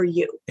do for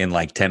you. In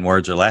like 10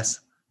 words or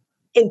less?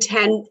 In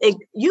 10,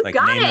 you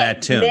got name it.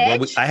 That tune.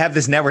 Well, I have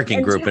this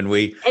networking group,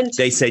 and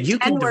they said you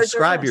can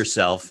describe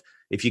yourself.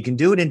 If you can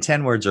do it in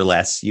 10 words or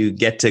less, you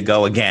get to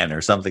go again,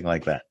 or something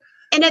like that.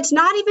 And it's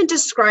not even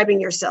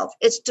describing yourself.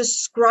 It's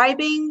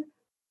describing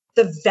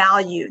the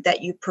value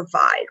that you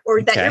provide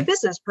or that your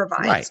business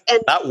provides. Right.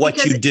 And not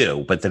what you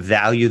do, but the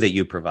value that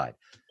you provide.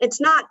 It's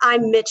not,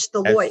 I'm Mitch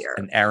the lawyer.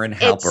 An Erin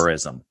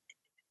Halperism.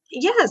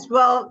 Yes.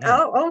 Well,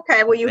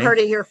 okay. Well, you heard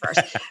it here first.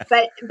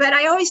 But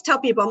I always tell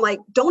people, I'm like,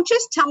 don't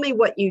just tell me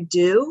what you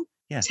do.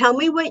 Yeah. Tell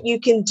me what you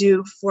can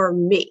do for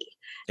me.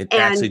 It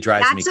actually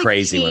drives me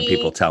crazy when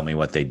people tell me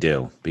what they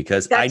do,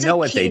 because I know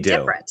what they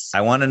do. I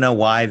want to know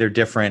why they're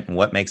different and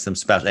what makes them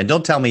special. And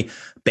don't tell me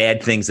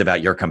bad things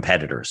about your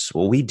competitors.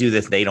 Well, we do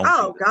this. They don't.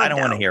 I don't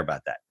want to hear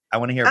about that. I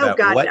want to hear about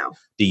what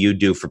do you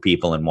do for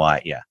people and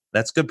why. Yeah,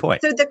 that's a good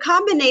point. So the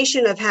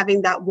combination of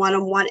having that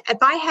one-on-one,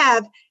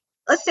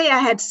 let's say I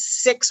had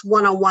 6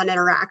 one-on-one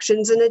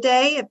interactions in a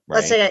day. Right.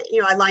 Let's say,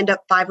 I lined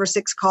up 5 or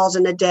 6 calls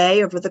in a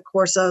day over the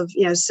course of,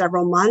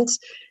 several months.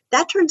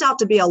 That turns out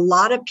to be a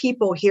lot of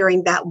people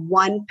hearing that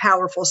one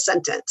powerful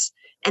sentence,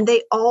 and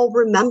they all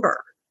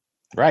remember.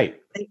 Right.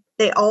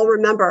 They all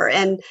remember.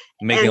 And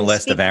making a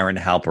list of Erin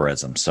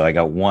Halperisms. So I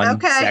got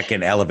 1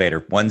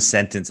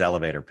 sentence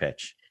elevator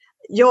pitch.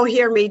 You'll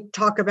hear me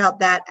talk about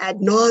that ad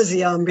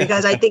nauseum,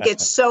 because I think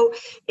it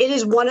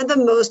is one of the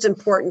most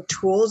important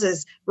tools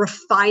is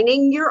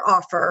refining your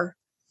offer,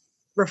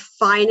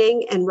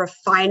 refining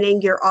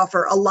your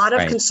offer. A lot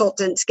of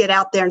consultants get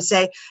out there and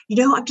say,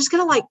 I'm just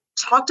going to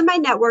talk to my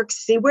network,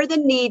 see where the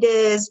need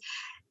is.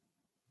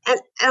 And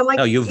I'm like,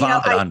 no, you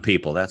vomit on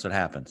people. That's what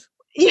happens.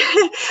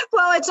 Yeah.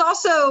 Well, it's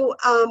also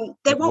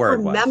they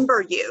won't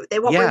remember you. They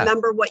won't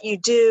remember what you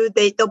do.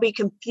 They'll be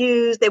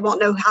confused. They won't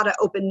know how to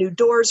open new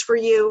doors for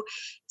you.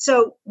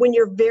 So when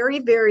you're very,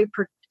 very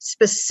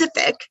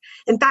specific,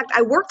 in fact,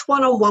 I worked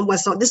one-on-one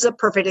with someone. This is a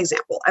perfect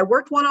example. I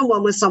worked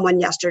one-on-one with someone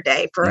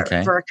yesterday for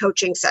a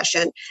coaching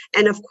session.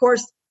 And of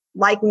course,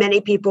 like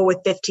many people with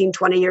 15,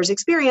 20 years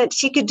experience,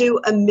 she could do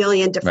a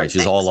million different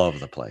things. She's all over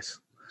the place.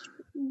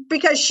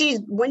 Because she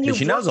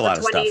knows a lot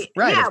of stuff.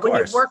 Right, yeah, when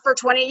you've worked for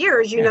 20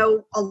 years, you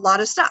know a lot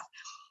of stuff.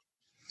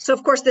 So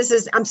of course,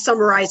 I'm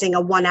summarizing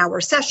a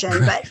 1-hour session,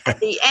 but at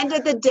the end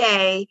of the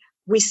day,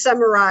 we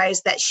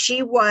summarized that she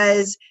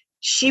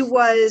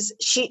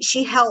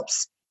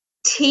helps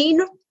teen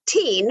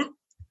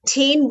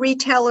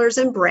retailers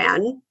and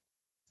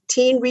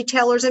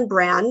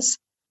brands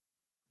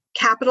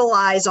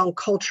capitalize on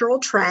cultural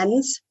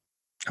trends.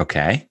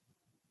 Okay.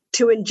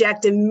 To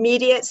inject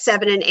immediate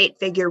 7 and 8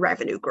 figure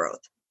revenue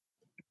growth.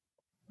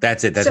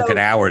 That's it. That took an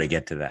hour to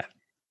get to that.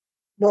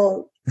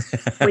 Well,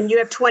 when you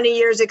have 20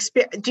 years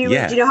experience, do you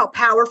know how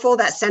powerful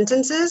that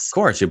sentence is? Of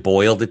course, you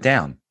boiled it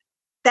down.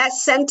 That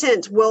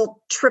sentence will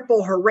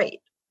triple her rate.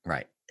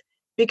 Right.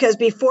 Because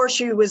before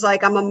she was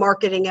like, I'm a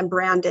marketing and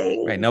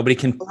branding. Right. Nobody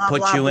can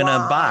put you in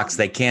a box.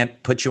 They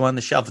can't put you on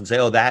the shelf and say,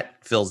 oh,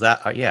 that fills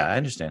that. Yeah, I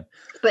understand.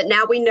 But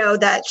now we know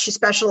that she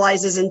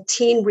specializes in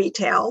teen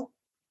retail,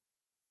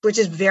 which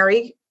is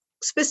very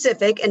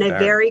specific in a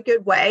very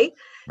good way.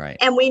 Right.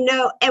 And we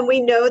know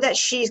that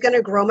she's going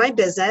to grow my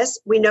business.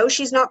 We know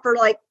she's not for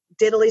like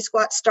diddly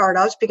squat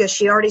startups because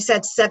she already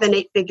said 7,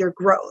 8 figure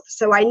growth.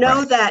 So I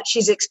know that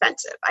she's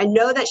expensive. I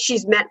know that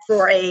she's meant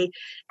for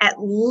at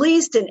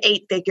least an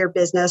 8 figure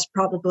business,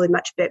 probably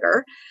much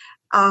bigger.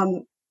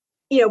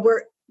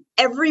 Where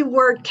every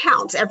word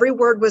counts. Every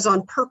word was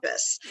on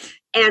purpose.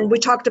 And we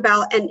talked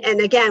about,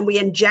 and again, we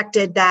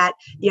injected that,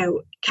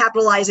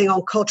 capitalizing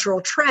on cultural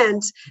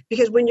trends,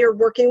 because when you're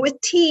working with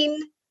teen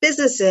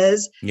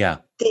businesses,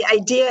 the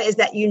idea is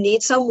that you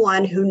need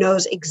someone who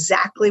knows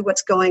exactly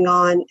what's going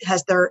on,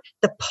 has the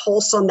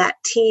pulse on that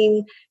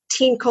teen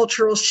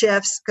cultural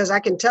shifts, because I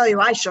can tell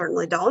you, I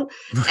certainly don't.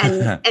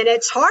 And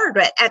it's hard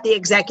at the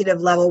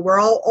executive level. We're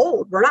all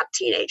old. We're not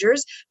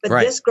teenagers. But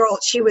this girl,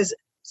 she was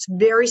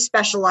very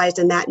specialized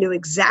in that, knew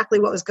exactly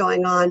what was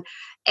going on.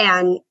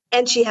 And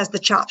she has the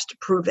chops to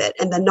prove it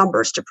and the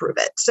numbers to prove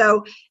it.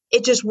 So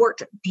it just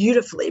worked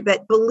beautifully.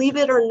 But believe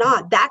it or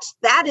not,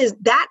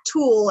 that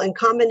tool in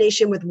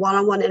combination with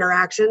one-on-one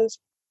interactions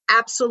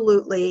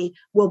absolutely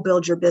will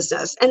build your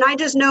business. And I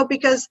just know,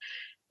 because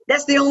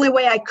that's the only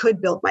way I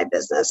could build my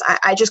business.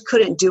 I just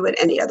couldn't do it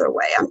any other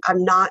way.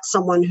 I'm not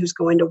someone who's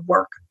going to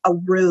work a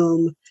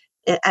room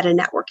at a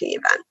networking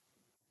event.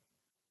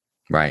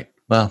 Right.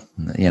 Well,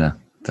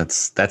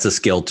 that's a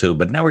skill too.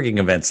 But networking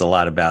events a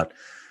lot about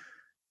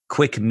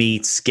quick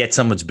meets, get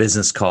someone's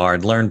business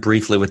card, learn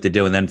briefly what they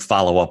do, and then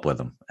follow up with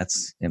them.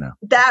 That's,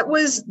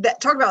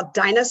 talk about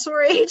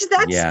dinosaur age.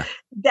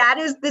 That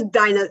is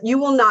you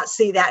will not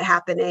see that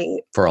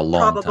happening for a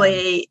long time.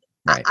 Probably.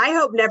 Right. I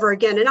hope never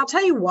again. And I'll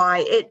tell you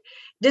why.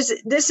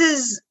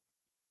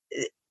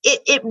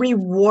 It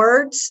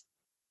rewards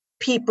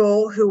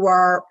people who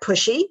are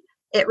pushy.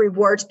 It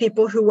rewards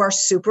people who are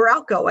super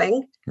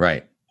outgoing.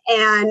 Right.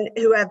 And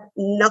who have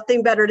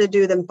nothing better to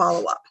do than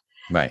follow up.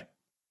 Right.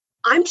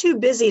 I'm too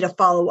busy to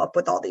follow up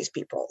with all these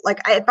people. Like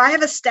if I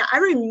have I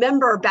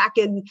remember back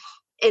in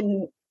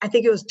I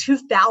think it was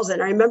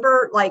 2000. I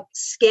remember like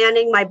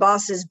scanning my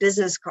boss's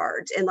business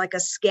cards in like a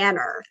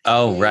scanner.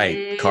 Oh,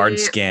 right. Card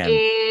scan.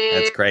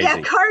 That's crazy.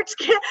 Yeah, card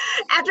scan.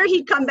 After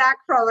he'd come back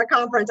from a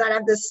conference, I'd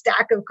have this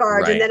stack of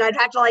cards and then I'd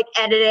have to like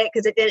edit it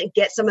because it didn't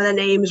get some of the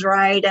names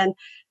right. And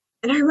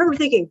I remember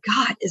thinking,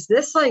 God, is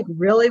this like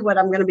really what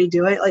I'm going to be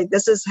doing? Like,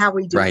 this is how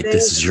we do things. Right.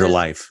 This is your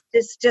life.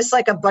 It's just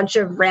like a bunch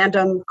of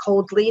random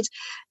cold leads.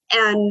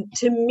 And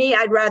to me,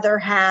 I'd rather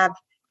have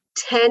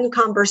 10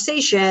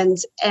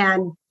 conversations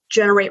and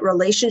generate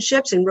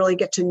relationships and really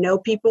get to know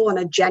people on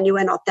a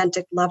genuine,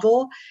 authentic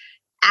level.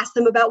 Ask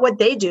them about what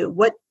they do.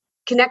 What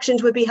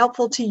connections would be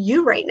helpful to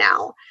you right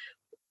now?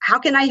 How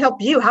can I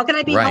help you? How can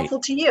I be helpful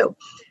to you?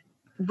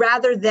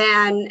 Rather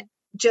than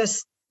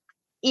just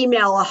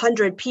email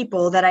 100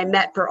 people that I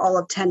met for all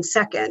of 10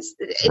 seconds.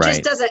 It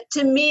just doesn't,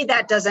 to me,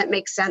 that doesn't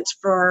make sense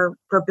for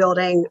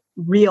building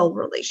real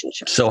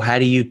relationships. So how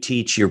do you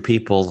teach your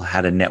people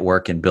how to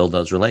network and build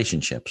those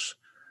relationships?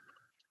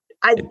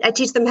 I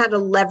teach them how to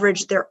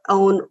leverage their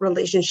own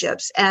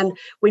relationships, and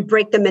we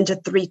break them into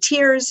 3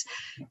 tiers.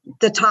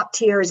 The top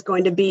tier is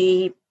going to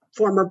be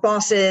former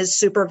bosses,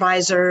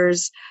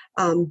 supervisors,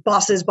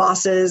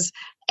 bosses,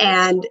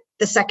 and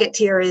the second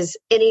tier is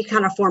any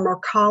kind of former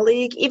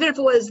colleague, even if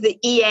it was the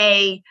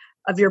EA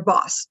of your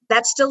boss,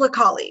 that's still a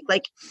colleague.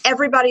 Like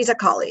everybody's a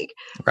colleague.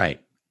 Right.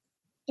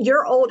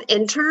 Your old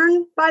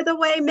intern, by the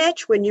way,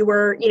 Mitch, when you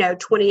were,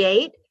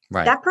 28,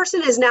 that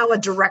person is now a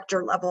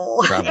director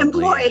level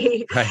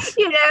employee.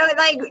 Yeah. Right.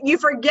 Like you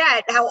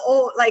forget how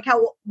old,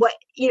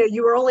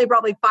 you were only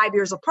probably 5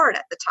 years apart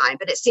at the time,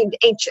 but it seemed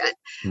ancient.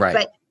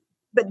 Right.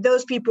 But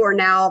those people are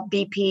now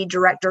VP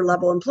director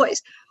level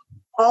employees.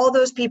 all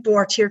those people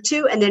are tier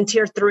 2. And then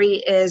tier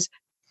 3 is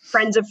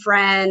friends of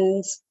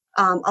friends,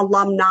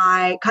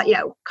 alumni,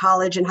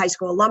 college and high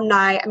school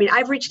alumni. I mean,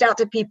 I've reached out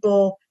to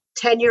people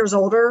 10 years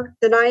older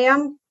than I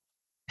am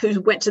who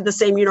went to the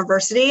same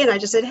university. And I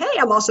just said, hey,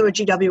 I'm also a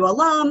GW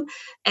alum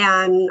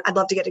and I'd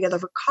love to get together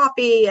for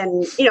coffee.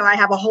 And, I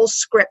have a whole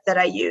script that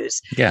I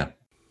use. Yeah.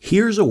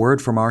 Here's a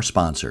word from our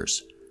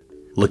sponsors.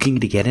 Looking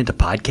to get into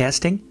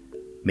podcasting?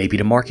 Maybe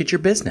to market your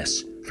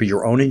business for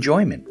your own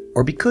enjoyment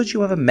or because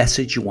you have a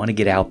message you want to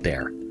get out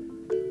there.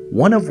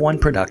 One of One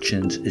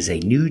Productions is a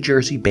New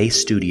Jersey-based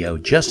studio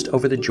just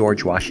over the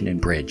George Washington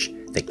Bridge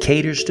that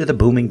caters to the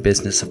booming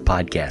business of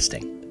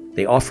podcasting.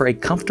 They offer a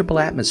comfortable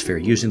atmosphere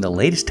using the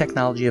latest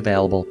technology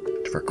available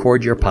to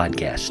record your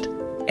podcast.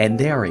 And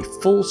they are a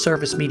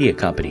full-service media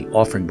company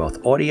offering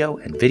both audio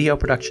and video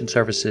production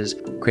services,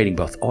 creating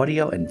both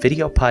audio and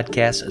video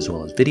podcasts as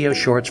well as video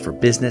shorts for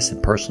business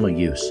and personal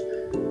use.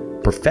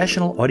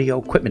 Professional audio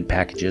equipment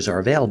packages are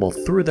available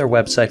through their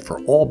website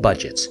for all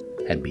budgets.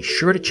 And be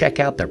sure to check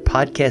out their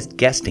podcast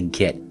guesting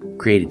kit,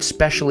 created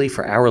specially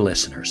for our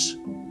listeners.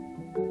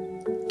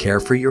 Care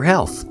for your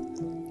health,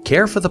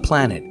 care for the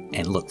planet,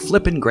 and look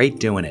flippin' great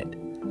doing it.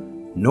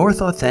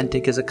 North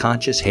Authentic is a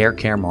conscious hair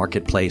care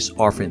marketplace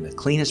offering the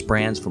cleanest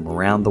brands from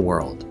around the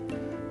world.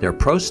 Their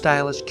pro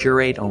stylists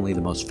curate only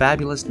the most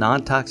fabulous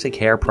non-toxic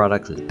hair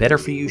products with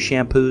better-for-you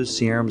shampoos,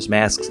 serums,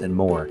 masks, and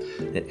more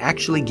that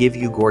actually give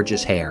you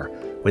gorgeous hair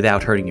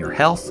without hurting your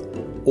health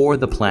or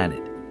the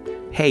planet.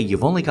 Hey,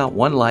 you've only got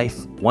one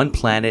life, one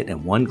planet,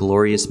 and one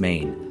glorious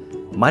mane.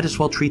 Might as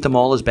well treat them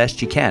all as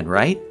best you can,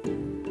 right?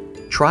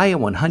 Try a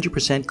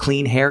 100%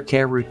 clean hair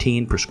care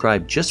routine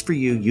prescribed just for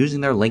you using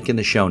their link in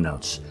the show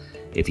notes.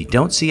 If you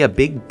don't see a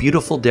big,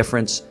 beautiful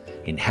difference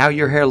in how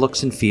your hair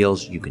looks and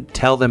feels, you can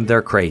tell them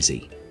they're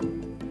crazy.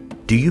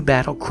 Do you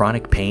battle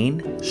chronic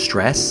pain,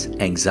 stress,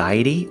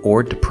 anxiety,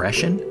 or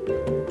depression?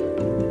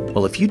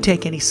 Well, if you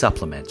take any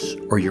supplements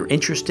or you're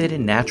interested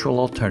in natural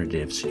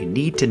alternatives, you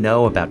need to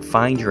know about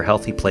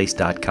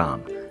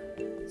findyourhealthyplace.com.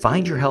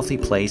 Find Your Healthy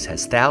Place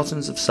has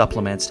thousands of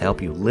supplements to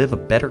help you live a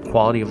better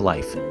quality of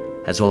life,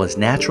 as well as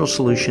natural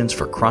solutions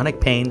for chronic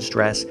pain,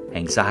 stress,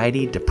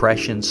 anxiety,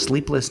 depression,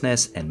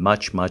 sleeplessness, and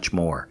much, much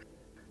more.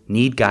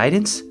 Need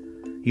guidance?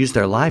 Use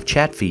their live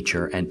chat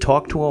feature and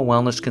talk to a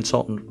wellness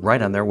consultant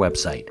right on their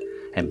website.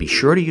 And be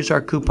sure to use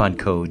our coupon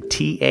code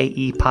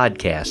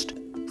TAEPodcast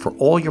for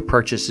all your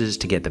purchases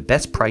to get the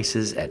best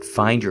prices at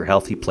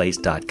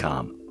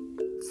findyourhealthyplace.com.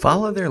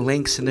 Follow their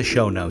links in the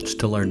show notes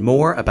to learn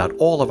more about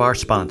all of our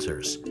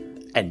sponsors.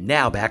 And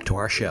now back to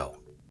our show.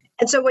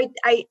 And so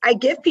I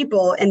give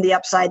people in the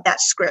Upside that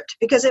script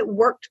because it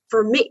worked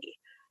for me.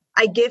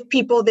 I give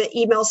people the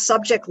email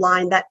subject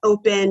line that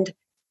opened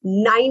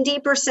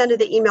 90% of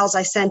the emails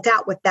I sent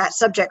out with that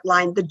subject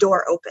line, the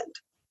door opened.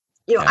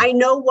 Okay. I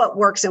know what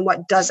works and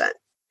what doesn't.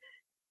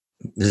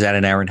 Is that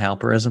an Erin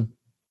Halperism?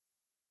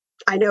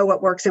 I know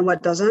what works and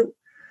what doesn't.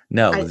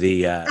 No,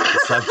 the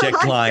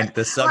subject line,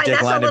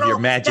 of your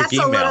magic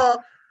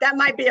email. That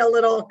might be a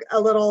little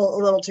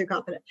too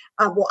confident.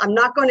 Well, I'm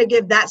not going to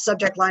give that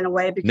subject line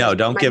away because no,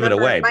 don't give it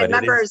away. My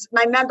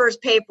members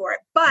pay for it,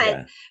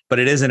 but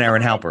it is an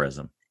Erin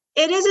Halperism.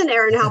 It is an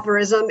Erin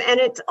Halperism, and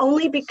it's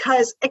only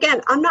because,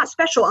 again, I'm not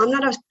special. I'm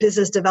not a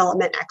business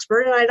development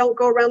expert, and I don't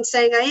go around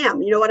saying I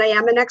am. You know what I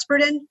am an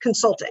expert in?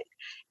 Consulting,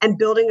 and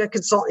building a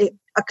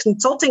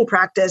consulting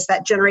practice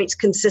that generates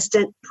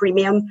consistent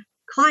premium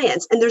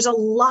clients. And there's a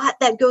lot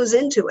that goes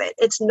into it.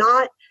 It's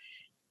not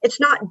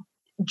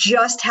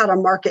just how to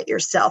market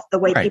yourself the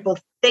way people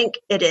think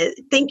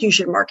you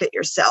should market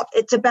yourself.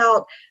 It's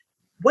about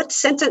what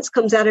sentence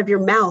comes out of your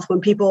mouth when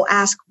people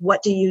ask,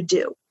 what do you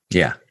do?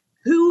 Yeah.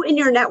 Who in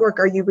your network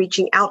are you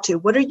reaching out to?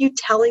 What are you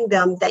telling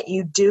them that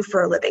you do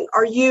for a living?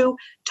 Are you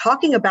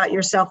talking about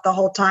yourself the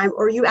whole time,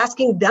 or are you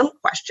asking them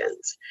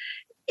questions?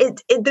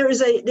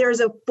 There's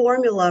a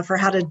formula for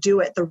how to do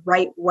it the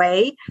right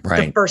way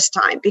the first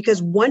time,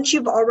 because once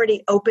you've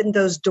already opened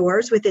those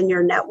doors within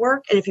your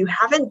network, and if you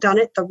haven't done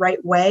it the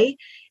right way,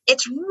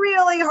 it's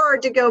really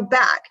hard to go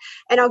back.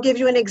 And I'll give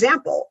you an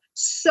example.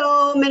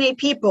 So many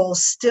people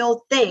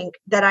still think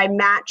that I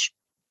match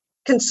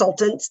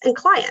consultants and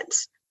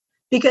clients,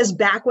 because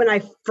back when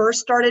I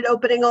first started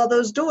opening all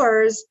those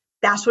doors,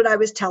 that's what I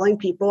was telling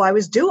people I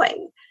was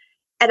doing.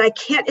 And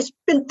it's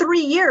been 3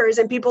 years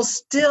and people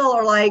still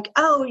are like,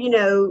 oh, do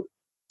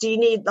you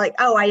need I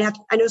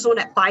know someone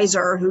at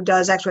Pfizer who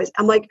does X-rays.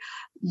 I'm like,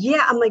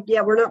 yeah,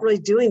 we're not really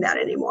doing that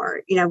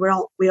anymore.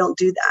 We don't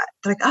do that.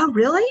 They're like, oh,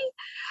 really?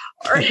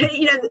 Or,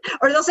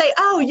 or they'll say,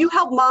 oh, you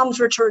help moms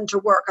return to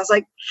work. I was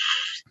like,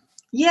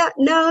 yeah,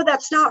 no,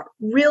 that's not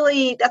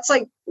really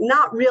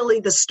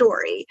the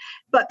story.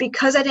 But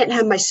because I didn't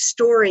have my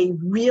story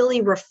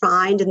really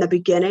refined in the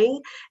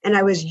beginning, and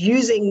I was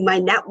using my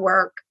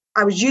network,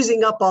 I was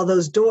using up all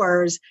those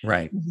doors.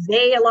 Right.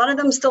 A lot of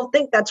them still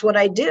think that's what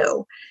I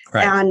do.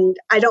 Right. And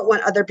I don't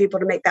want other people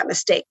to make that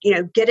mistake.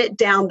 Get it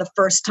down the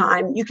first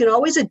time. You can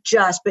always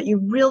adjust, but you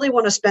really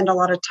want to spend a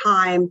lot of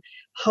time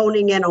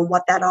honing in on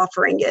what that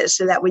offering is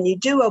so that when you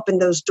do open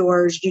those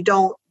doors, you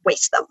don't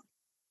waste them.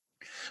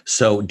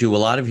 So do a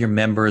lot of your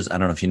members, I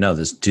don't know if you know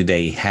this, do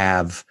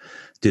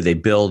they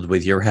build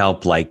with your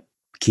help, like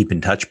keep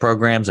in touch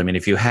programs? I mean,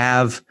 if you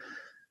have,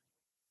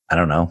 I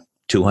don't know,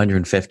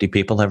 250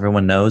 people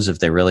everyone knows, if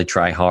they really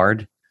try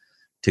hard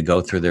to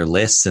go through their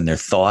lists and their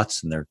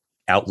thoughts and their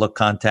Outlook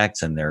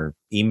contacts and their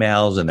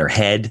emails and their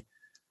head,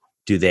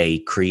 do they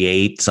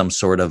create some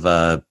sort of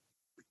a,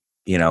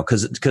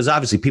 because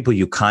obviously people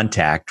you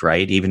contact,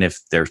 right? Even if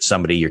they're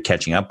somebody you're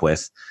catching up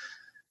with,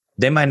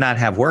 they might not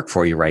have work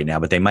for you right now,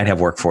 but they might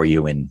have work for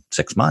you in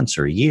 6 months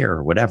or a year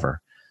or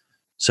whatever.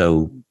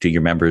 So do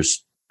your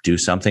members do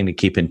something to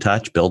keep in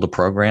touch, build a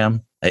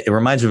program? It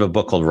reminds me of a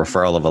book called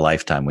Referral of a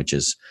Lifetime, which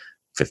is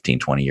 15,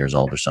 20 years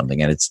old or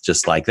something. And it's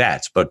just like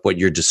that. But what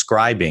you're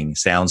describing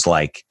sounds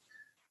like,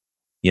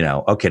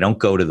 okay, don't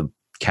go to the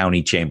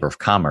county chamber of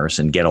commerce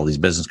and get all these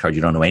business cards.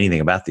 You don't know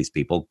anything about these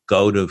people.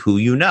 Go to who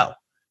you know,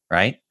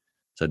 right?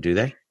 So do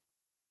they?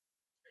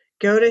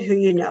 Go to who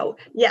you know.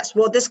 Yes.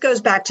 Well, this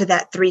goes back to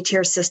that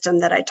 3-tier system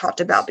that I talked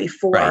about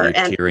before. Right.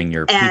 You're tiering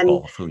your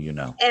people of who you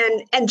know.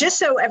 And just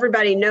so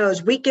everybody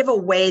knows, we give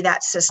away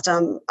that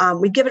system.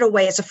 We give it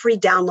away. It's a free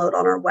download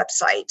on our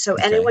website. So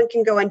anyone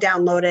can go and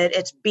download it.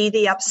 It's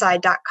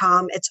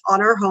betheupside.com. It's on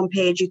our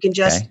homepage. You can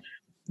just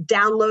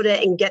download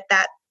it and get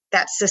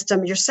that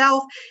system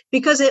yourself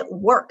because it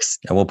works.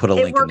 And we'll put a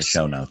link in the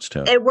show notes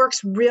too. It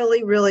works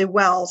really, really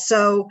well.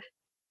 So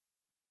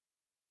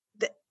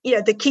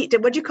the key,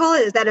 what'd you call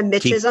it? Is that a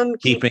Mitchism?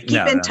 Keep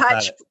in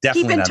touch.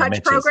 Keep in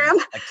touch program.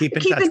 Keep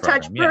in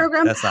touch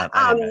program. That's not.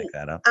 I didn't make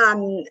that up.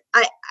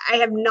 I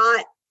have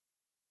not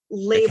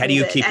labeled. How do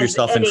you keep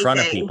yourself in front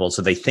of people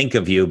so they think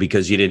of you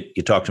because you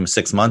talked to them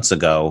 6 months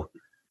ago?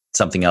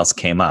 Something else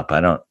came up.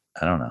 I don't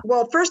know.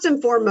 Well, first and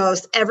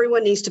foremost,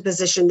 everyone needs to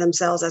position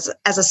themselves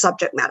as a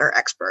subject matter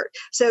expert.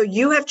 So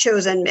you have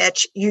chosen,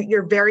 Mitch,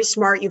 you're very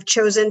smart. You've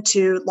chosen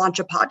to launch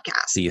a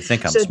podcast. So you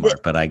think I'm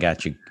smart, but I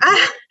got you.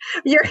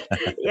 You're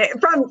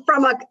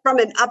from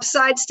an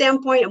upside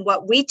standpoint and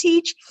what we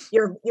teach,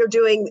 you're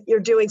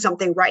doing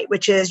something right,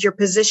 which is you're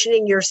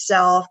positioning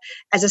yourself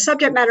as a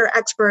subject matter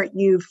expert.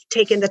 You've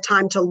taken the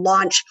time to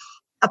launch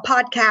a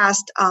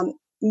podcast,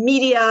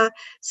 media,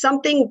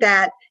 something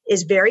that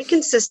is very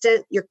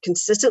consistent. You're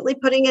consistently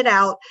putting it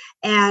out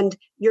and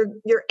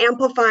you're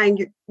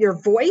amplifying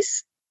your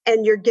voice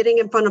and you're getting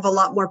in front of a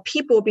lot more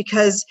people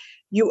because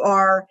you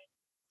are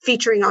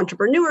featuring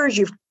entrepreneurs.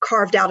 You've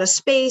carved out a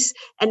space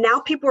and now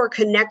people are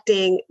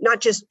connecting,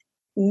 not just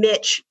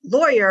Mitch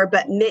lawyer,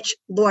 but Mitch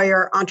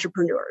lawyer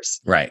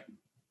entrepreneurs. Right.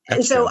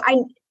 That's true.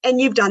 And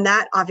you've done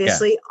that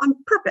obviously on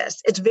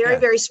purpose. It's very,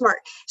 very smart.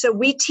 So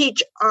we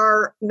teach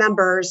our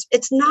members,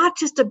 it's not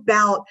just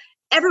about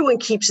everyone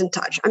keeps in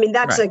touch. I mean,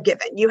 that's a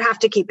given. You have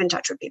to keep in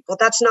touch with people.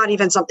 That's not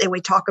even something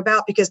we talk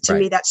about because to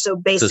me, that's so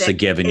basic. It's just a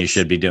given. You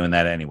should be doing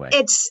that anyway.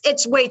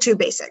 It's way too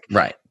basic.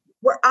 Right.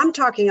 Where I'm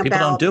talking about.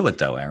 People don't do it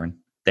though, Erin.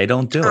 They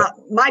don't do it.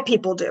 My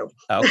people do.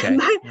 Okay.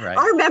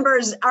 Our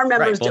members do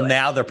it. Well,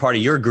 now they're part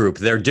of your group.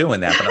 They're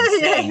doing that. But I'm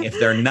saying if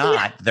they're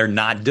not, they're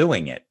not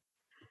doing it.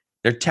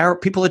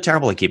 People are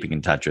terrible at keeping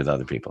in touch with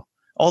other people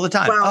all the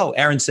time. Well,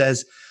 Erin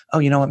says, oh,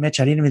 you know what, Mitch,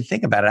 I didn't even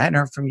think about it. I hadn't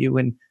heard from you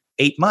in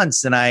 8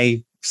 months and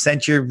I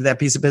sent you that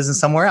piece of business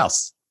somewhere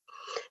else.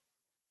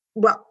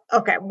 Well,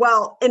 okay.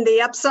 Well, in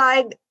the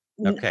upside,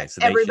 okay, so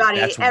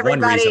everybody,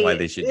 one reason why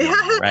they should do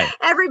it, right?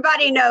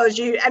 Everybody knows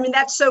you. I mean,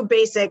 that's so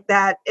basic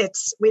that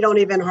we don't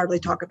even hardly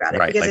talk about it.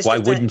 Right. Because like,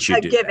 why wouldn't you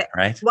do that,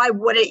 right? Why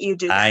wouldn't you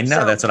do that? I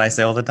know. That's what I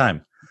say all the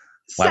time.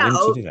 Why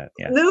wouldn't you do that?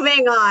 Yeah.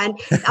 Moving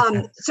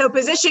on. So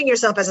positioning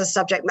yourself as a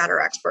subject matter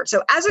expert.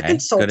 So as a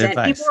consultant,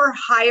 people are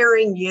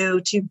hiring you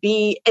to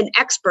be an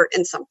expert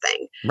in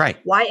something. Right.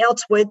 Why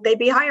else would they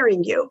be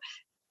hiring you?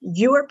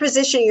 You are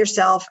positioning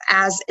yourself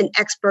as an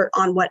expert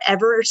on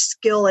whatever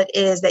skill it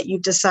is that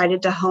you've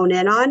decided to hone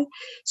in on.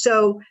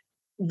 So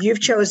you've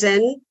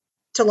chosen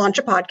to launch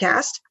a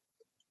podcast.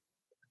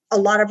 A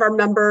lot of our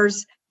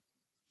members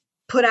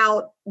put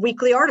out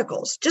weekly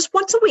articles just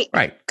once a week.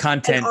 Right.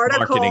 Content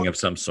marketing of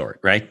some sort,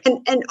 right?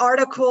 An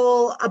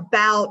article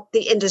about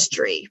the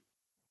industry,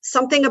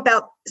 something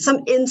about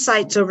some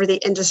insights over the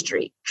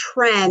industry,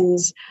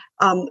 trends,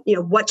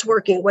 what's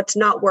working, what's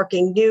not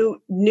working,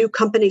 new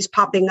companies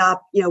popping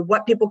up,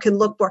 what people can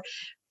look for.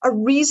 A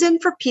reason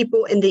for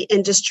people in the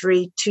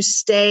industry to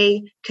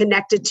stay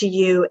connected to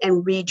you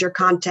and read your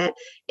content.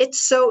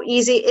 It's so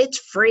easy. It's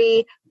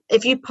free.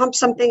 If you pump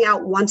something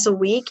out once a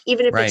week,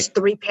 even if it's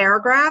 3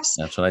 paragraphs,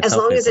 that's what I as tell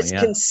long people, as it's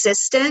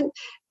consistent,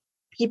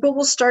 people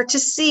will start to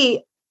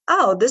see,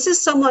 oh, this is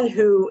someone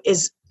who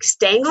is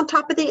staying on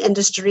top of the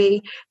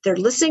industry. They're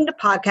listening to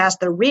podcasts.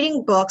 They're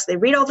reading books. They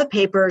read all the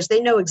papers.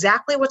 They know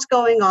exactly what's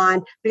going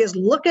on because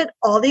look at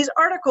all these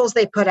articles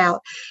they put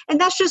out.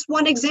 And that's just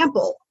one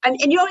example. And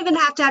you don't even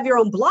have to have your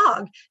own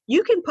blog.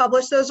 You can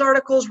publish those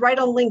articles right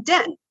on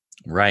LinkedIn.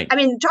 Right. I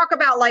mean, talk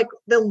about like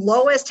the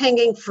lowest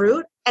hanging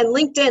fruit. And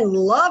LinkedIn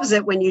loves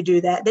it when you do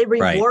that. They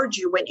reward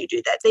you when you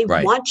do that. They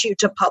want you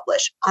to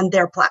publish on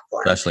their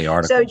platform. Especially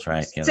articles,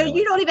 right? Yeah, so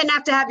you don't even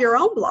have to have your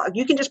own blog.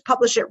 You can just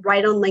publish it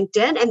right on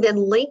LinkedIn and then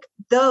link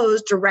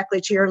those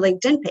directly to your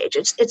LinkedIn page.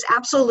 It's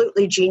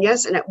absolutely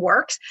genius and it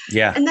works.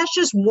 Yeah. And that's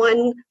just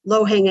one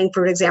low-hanging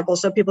fruit example.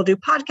 So people do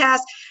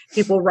podcasts,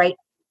 people write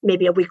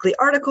maybe a weekly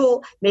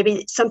article,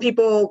 maybe some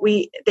people,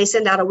 they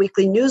send out a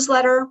weekly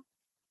newsletter.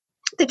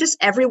 They just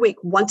every week,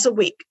 once a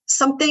week,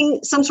 some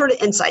sort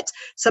of insights.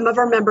 Some of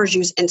our members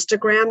use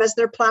Instagram as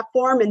their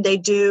platform, and they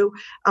do,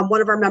 one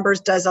of our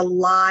members does a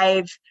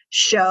live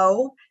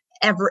show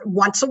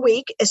once a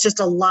week. It's just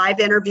a live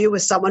interview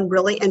with someone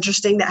really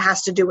interesting that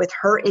has to do with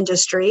her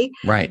industry.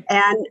 Right.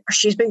 And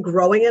she's been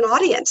growing an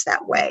audience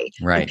that way.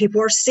 Right. And people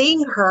are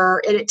seeing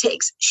her, and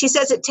she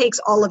says it takes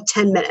all of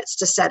 10 minutes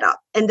to set up.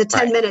 And the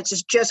 10 minutes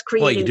is just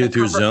creating. Well, you do it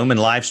through Zoom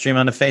and live stream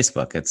on the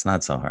Facebook. It's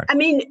not so hard. I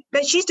mean,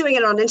 but she's doing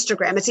it on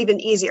Instagram. It's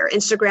even easier.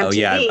 Instagram TV.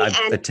 Yeah,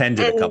 I've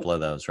attended a couple of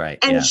those, right.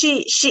 And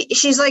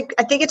she's like,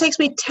 I think it takes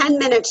me 10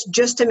 minutes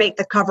just to make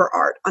the cover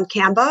art on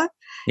Canva.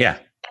 Yeah.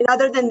 And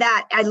other than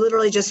that, I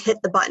literally just hit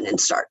the button and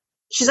start.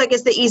 She's like,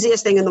 it's the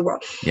easiest thing in the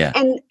world. Yeah.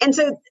 And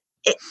so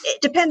it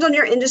depends on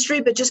your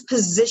industry, but just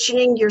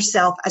positioning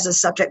yourself as a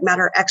subject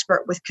matter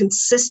expert with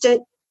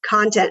consistent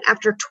content.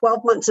 After 12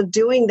 months of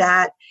doing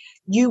that,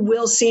 you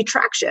will see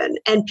traction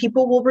and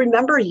people will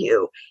remember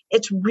you.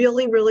 It's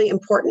really, really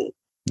important.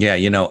 Yeah.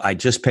 I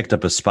just picked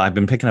up I've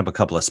been picking up a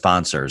couple of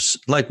sponsors,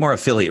 like more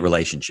affiliate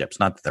relationships,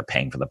 not that they're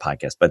paying for the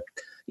podcast, but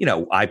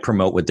I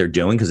promote what they're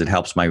doing because it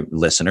helps my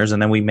listeners.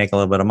 And then we make a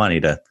little bit of money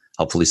to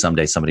hopefully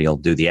someday somebody will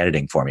do the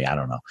editing for me. I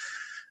don't know.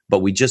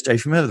 But are you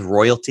familiar with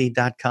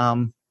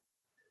royalty.com?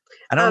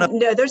 I don't know.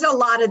 No, there's a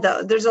lot of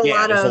those. There's a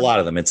lot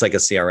of them. It's like a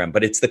CRM,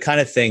 but it's the kind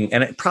of thing,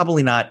 and it's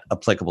probably not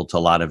applicable to a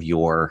lot of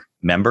your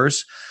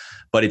members,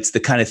 but it's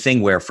the kind of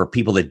thing where for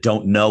people that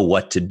don't know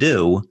what to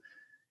do,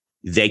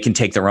 they can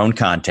take their own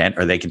content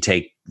or they can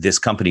take this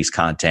company's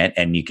content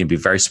and you can be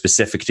very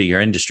specific to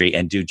your industry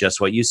and do just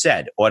what you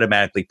said,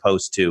 automatically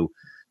post to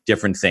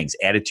different things,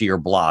 add it to your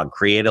blog,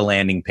 create a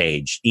landing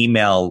page,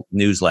 email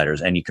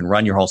newsletters, and you can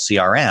run your whole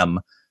CRM.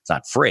 It's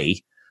not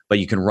free, but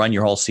you can run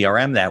your whole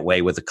CRM that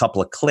way with a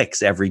couple of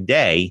clicks every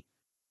day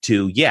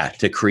to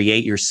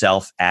create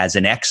yourself as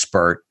an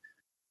expert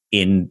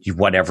in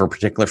whatever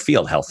particular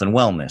field, health and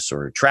wellness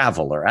or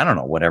travel, or I don't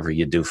know, whatever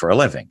you do for a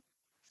living.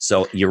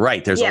 So you're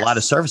right. There's a lot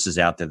of services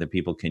out there that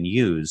people can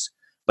use,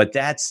 but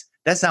that's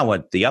not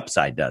what the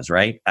Upside does,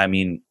 right? I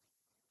mean,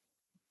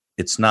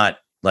 it's not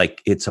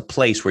like it's a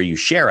place where you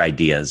share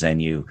ideas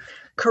and you.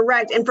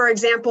 Correct. And for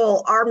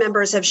example, our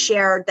members have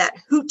shared that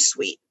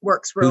Hootsuite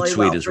works really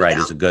well. Hootsuite is right.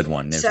 Is a good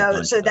one.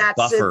 So that's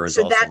Buffer is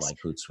also like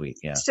Hootsuite.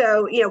 Yeah.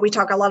 So, we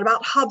talk a lot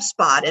about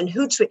HubSpot and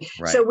Hootsuite.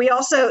 Right. So we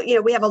also,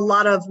 we have a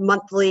lot of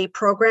monthly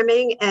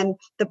programming, and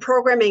the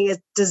programming is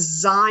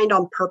designed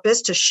on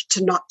purpose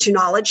to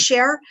knowledge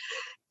share.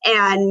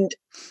 And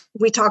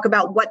we talk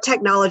about what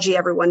technology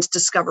everyone's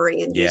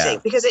discovering and using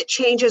because it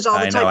changes all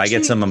the time. I know. I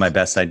get some of my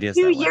best ideas.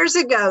 2 years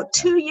ago,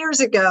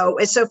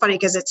 it's so funny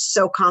because it's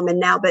so common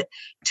now, but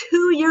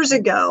 2 years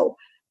ago,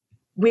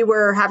 we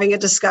were having a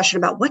discussion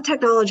about what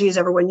technology is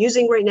everyone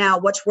using right now,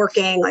 what's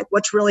working, like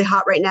what's really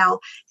hot right now.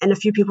 And a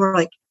few people were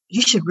like,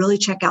 you should really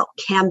check out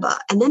Canva.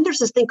 And then there's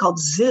this thing called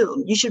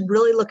Zoom. You should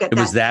really look at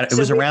It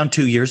was around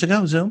 2 years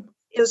ago, Zoom?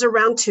 It was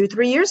around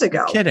 2-3 years ago.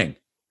 You're kidding.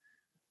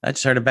 I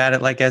just heard about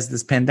it as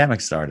this pandemic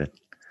started.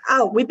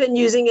 Oh, we've been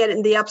using it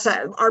in the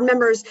Upside. Our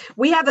members,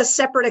 we have a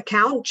separate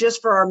account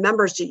just for our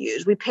members to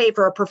use. We pay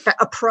for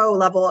a pro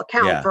level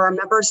account for our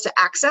members to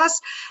access.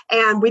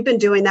 And we've been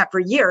doing that for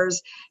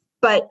years,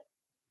 but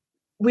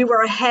we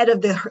were ahead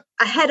of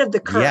the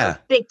curve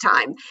big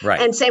time. Right.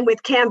 And same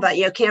with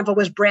Canva. Canva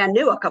was brand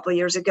new a couple of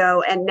years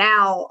ago. And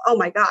now, oh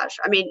my gosh,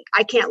 I mean,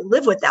 I can't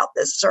live without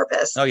this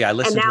service. Oh yeah. I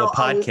listened to a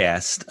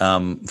podcast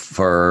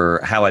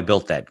for How I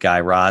Built That. Guy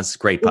Raz,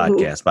 great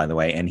podcast, by the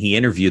way. And he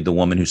interviewed the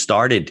woman who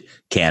started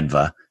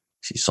Canva.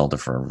 She sold it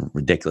for a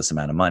ridiculous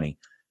amount of money.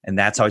 And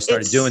that's how I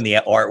started doing the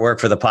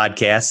artwork for the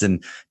podcast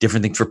and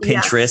different things for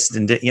Pinterest.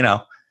 And,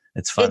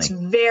 it's funny. It's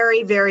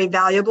very, very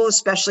valuable,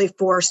 especially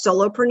for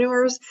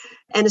solopreneurs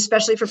and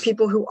especially for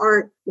people who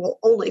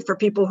only for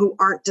people who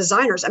aren't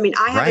designers. I mean,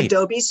 I have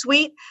Adobe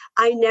Suite.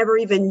 I never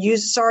even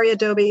use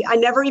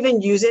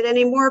it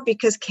anymore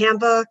because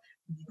Canva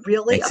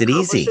really makes it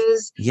easy.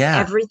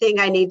 Everything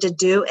I need to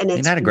do. And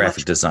it's not a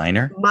graphic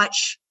designer.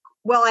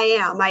 Well, I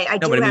am. I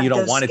do have you don't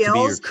those want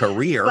skills, it to be your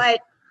career.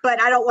 But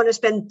I don't want to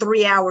spend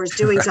 3 hours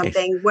doing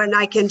something when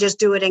I can just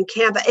do it in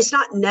Canva. It's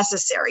not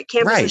necessary.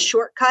 Canva is a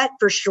shortcut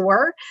for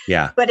sure.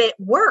 Yeah. But it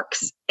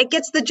works. It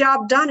gets the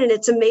job done and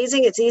it's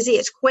amazing. It's easy.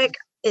 It's quick.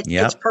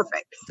 It's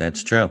perfect.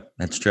 That's true.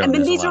 I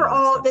mean,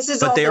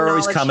 but they're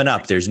always coming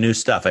up. There's new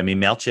stuff. I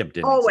mean, MailChimp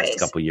didn't exist a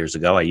couple of years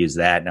ago. I used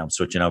that. Now I'm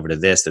switching over to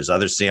this. There's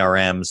other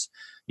CRMs.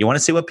 You want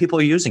to see what people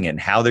are using it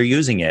and how they're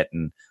using it.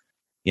 And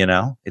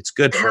It's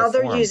good for how a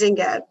they're forum. using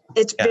it.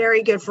 It's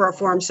very good for a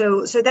forum.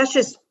 So that's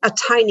just a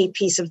tiny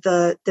piece of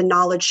the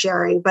knowledge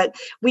sharing. But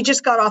we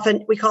just got off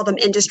we call them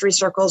industry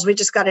circles. We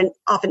just got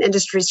off an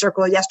industry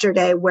circle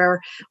yesterday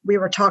where we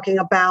were talking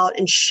about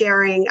and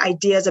sharing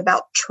ideas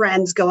about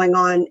trends going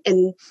on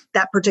in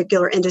that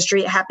particular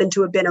industry. It happened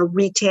to have been a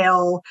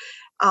retail.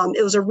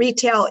 It was a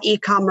retail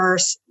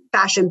e-commerce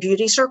fashion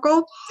beauty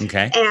circle.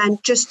 Okay.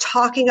 And just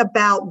talking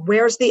about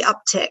where's the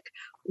uptick,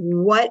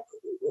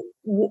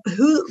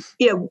 who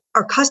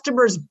are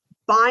customers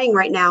buying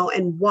right now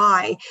and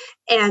why,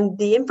 and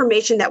the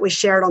information that we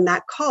shared on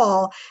that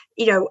call.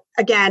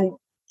 Again,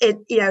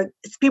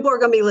 people are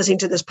going to be listening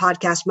to this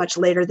podcast much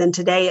later than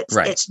today.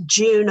 It's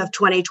June of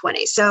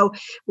 2020. So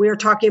we are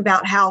talking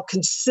about how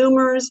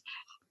consumers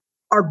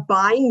are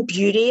buying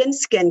beauty and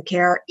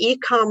skincare.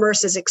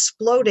 E-commerce is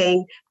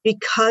exploding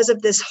because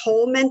of this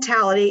whole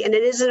mentality, and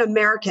it is an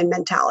American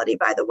mentality,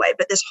 by the way,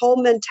 but this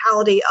whole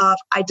mentality of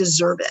I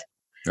deserve it.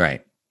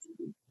 Right.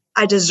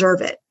 I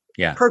deserve it.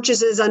 Yeah.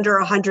 Purchases under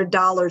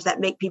 $100 that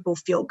make people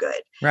feel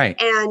good. Right.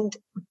 And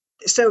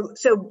so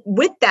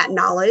with that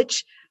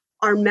knowledge,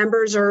 our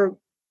members for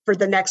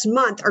the next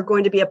month are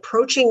going to be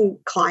approaching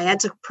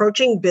clients,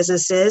 approaching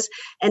businesses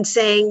and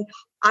saying,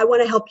 I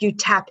want to help you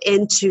tap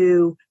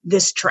into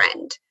this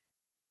trend.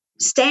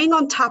 Staying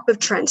on top of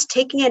trends,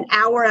 taking an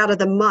hour out of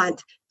the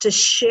month to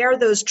share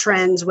those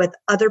trends with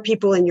other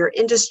people in your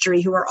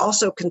industry who are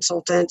also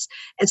consultants.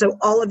 And so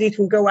all of you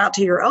can go out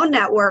to your own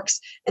networks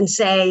and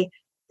say,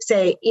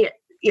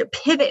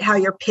 pivot how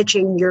you're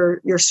pitching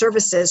your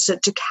services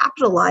to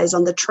capitalize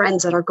on the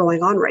trends that are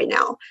going on right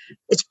now.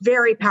 It's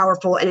very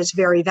powerful and it's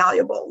very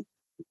valuable.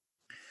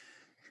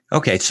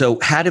 Okay. So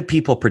how do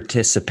people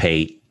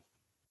participate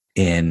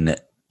in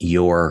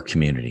your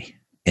community,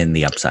 in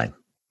the Upside?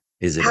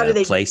 Is it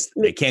a place?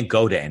 They can't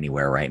go to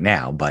anywhere right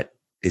now, but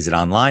is it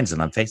online? Is it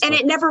on Facebook? And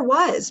it never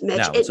was, Mitch.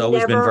 No, it's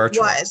always been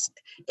virtual.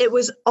 It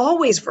was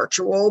always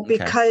virtual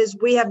because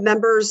we have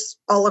members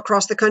all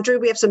across the country.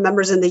 We have some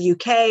members in the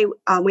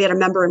UK. We had a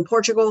member in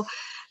Portugal.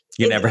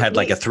 You never had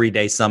like a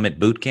 3-day summit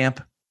boot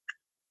camp?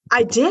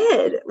 I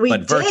did. We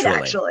but did virtually.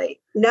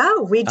 Actually.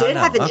 No, we did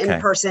have an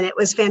in-person. It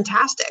was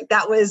fantastic.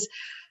 That was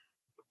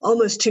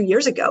almost 2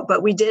 years ago,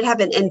 but we did have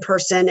an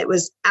in-person. It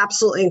was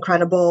absolutely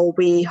incredible.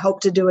 We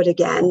hope to do it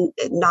again,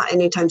 not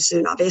anytime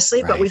soon,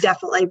 obviously, but we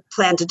definitely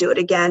plan to do it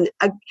again.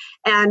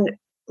 And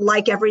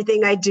like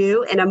everything I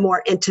do in a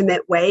more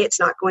intimate way,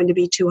 it's not going to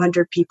be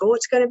 200 people.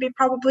 It's going to be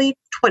probably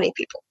 20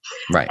 people.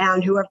 Right.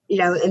 And who are,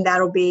 and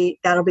that'll be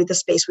the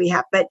space we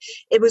have. But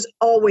it was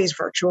always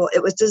virtual.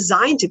 It was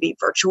designed to be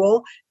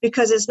virtual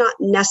because it's not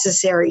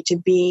necessary to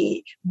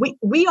be,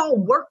 we all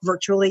work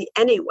virtually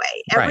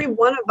anyway. Every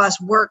one of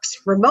us works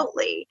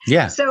remotely.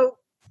 Yeah. So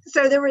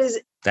there is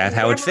that's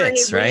how it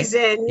fits, right?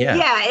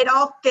 Yeah, it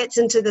all fits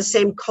into the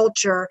same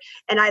culture.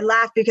 And I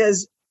laugh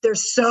because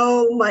there's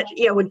so much,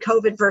 when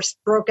COVID first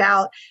broke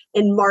out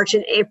in March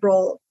and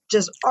April,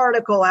 just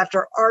article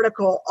after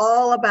article,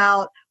 all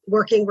about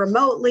working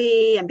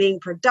remotely and being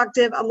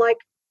productive. I'm like,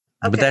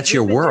 okay, but that's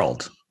your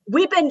world.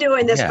 We've been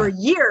doing this for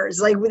years.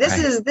 Like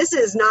this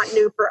is not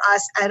new for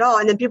us at all.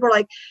 And then people are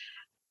like,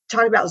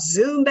 talking about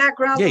Zoom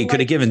background. Yeah, you could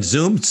have given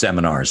Zoom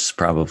seminars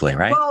probably,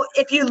 right? Well,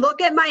 if you look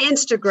at my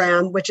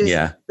Instagram, which is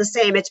the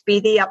same, it's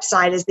Be the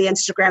Upside is the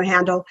Instagram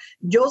handle,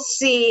 you'll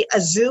see a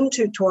Zoom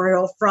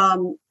tutorial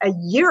from a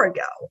year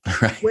ago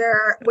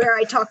where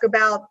I talk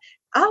about,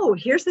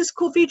 here's this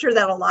cool feature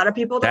that a lot of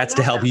people don't know. That's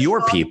to help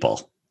your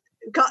people.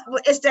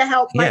 Is to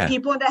help my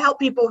people and to help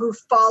people who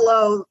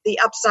follow the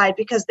Upside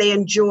because they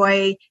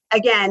enjoy,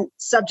 again,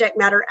 subject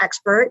matter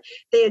expert.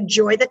 They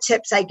enjoy the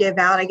tips I give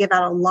out. I give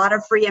out a lot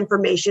of free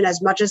information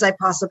as much as I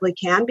possibly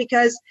can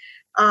because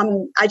I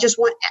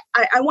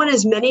want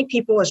as many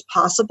people as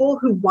possible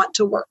who want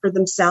to work for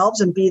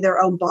themselves and be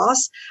their own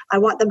boss. I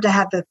want them to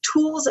have the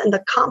tools and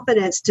the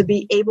confidence to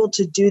be able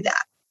to do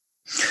that.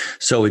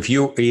 So if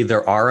you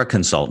either are a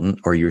consultant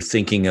or you're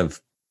thinking of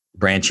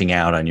branching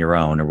out on your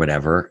own or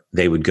whatever,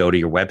 they would go to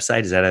your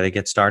website. Is that how they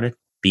get started?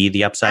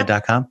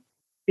 BeTheUpside.com?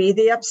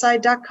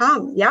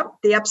 BeTheUpside.com. Yep.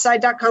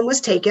 TheUpside.com was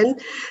taken.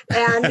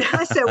 And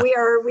so we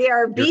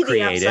are Be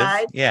the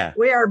Upside. Yeah.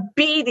 We are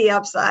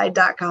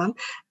BeTheUpside.com.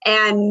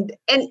 And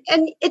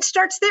it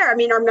starts there. I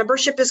mean, our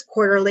membership is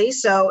quarterly,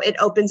 so it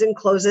opens and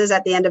closes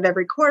at the end of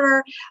every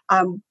quarter.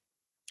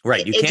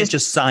 Right. You can't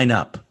just sign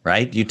up,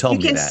 right? You told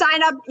me that.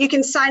 You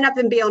can sign up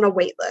and be on a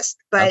wait list,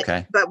 but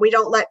we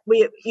don't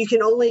you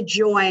can only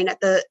join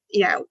at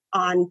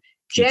on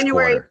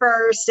January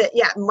 1st.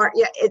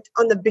 It's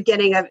on the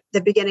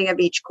beginning of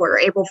each quarter,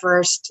 April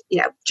 1st,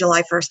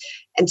 July 1st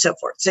and so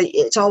forth. So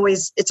it's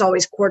always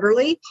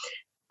quarterly,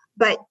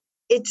 but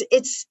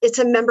it's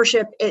a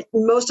membership.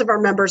 Most of our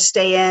members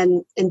stay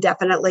in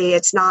indefinitely.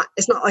 It's not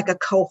like a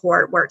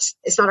cohort where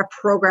it's not a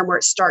program where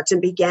it starts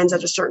and begins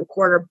at a certain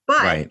quarter.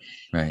 But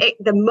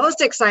the most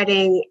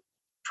exciting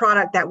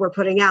product that we're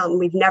putting out, and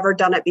we've never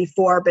done it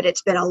before, but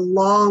it's been a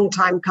long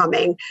time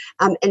coming,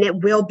 and it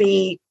will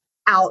be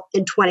out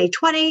in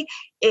 2020,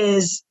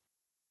 is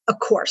a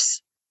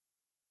course.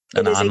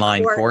 An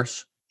online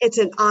course? It's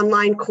an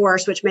online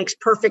course, which makes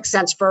perfect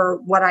sense for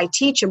what I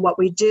teach and what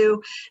we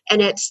do.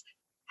 And it's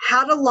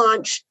how to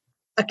launch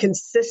a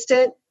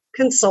consistent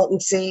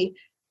consultancy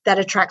that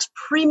attracts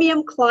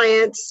premium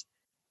clients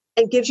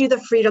and gives you the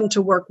freedom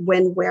to work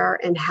when, where,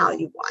 and how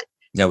you want.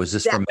 Now, is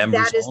this for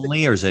members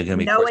only, or is it going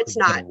to be? No, it's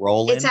not.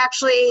 It's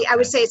actually, I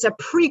would say it's a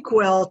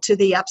prequel to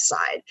the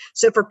Upside.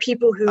 So for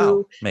people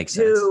who makes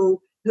sense.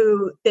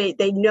 who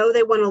they know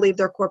they want to leave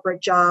their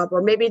corporate job,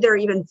 or maybe they're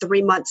even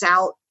 3 months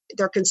out,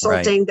 they're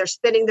consulting, they're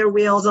spinning their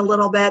wheels a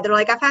little bit. They're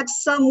like, I've had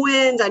some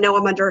wins.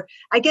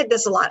 I get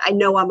this a lot. I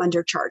know I'm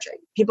undercharging.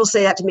 People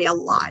say that to me a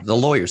lot. The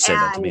lawyers say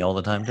that to me all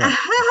the time too.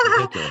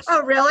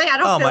 Oh, really? I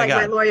don't feel like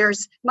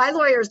my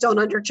lawyers don't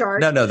undercharge.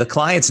 No, the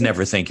clients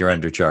never think you're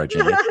undercharging.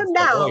 No.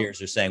 The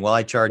lawyers are saying, well,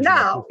 I charge you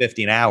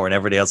 $250 an hour, and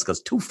everybody else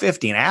goes,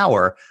 $250 an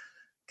hour?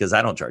 Because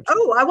I don't charge you.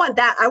 Oh, I want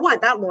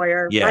that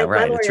lawyer. Yeah,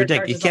 right. It's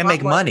ridiculous. You can't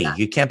make money.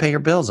 You can't pay your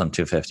bills on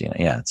 $250.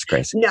 Yeah, it's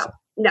crazy.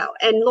 No.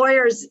 And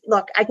lawyers,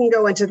 look, I can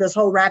go into this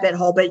whole rabbit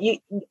hole, but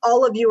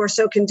all of you are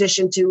so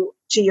conditioned to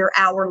your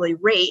hourly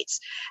rates.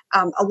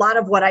 A lot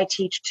of what I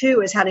teach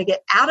too is how to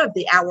get out of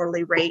the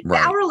hourly rate.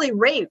 Right. The hourly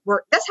rate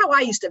that's how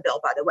I used to bill,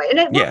 by the way. And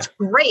it works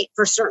great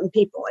for certain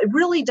people. It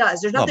really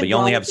does. There's nothing but you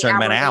only have a certain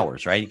amount of rate.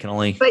 hours,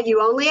 right? But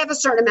you only have a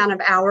certain amount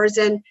of hours.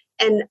 And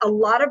a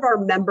lot of our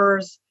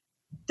members,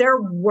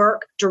 their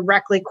work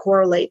directly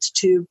correlates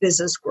to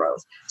business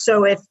growth.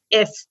 So if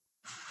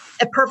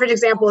a perfect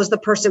example is the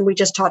person we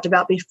just talked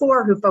about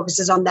before, who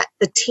focuses on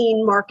the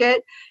teen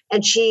market,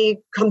 and she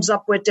comes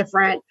up with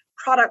different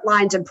product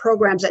lines and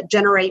programs that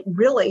generate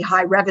really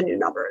high revenue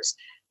numbers.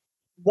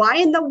 Why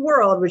in the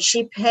world would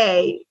she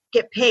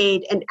get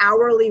paid an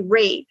hourly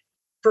rate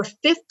for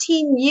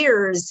 15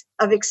 years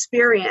of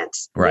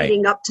experience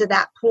leading up to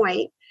that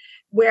point,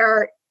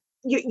 where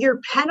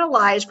you're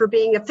penalized for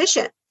being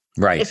efficient?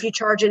 Right. If you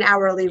charge an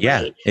hourly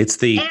rate. It's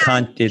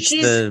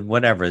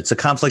It's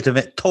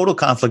a total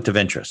conflict of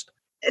interest.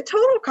 A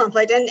total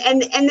conflict.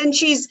 And then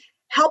she's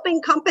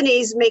helping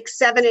companies make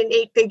 7 and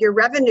 8 figure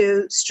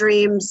revenue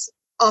streams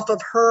off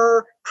of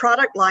her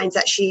product lines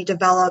that she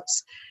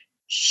develops.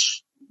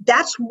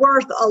 That's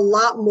worth a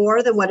lot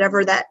more than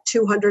whatever that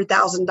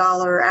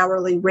 $200,000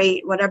 hourly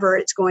rate, whatever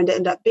it's going to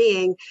end up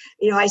being.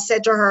 I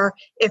said to her,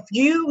 if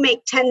you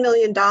make $10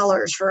 million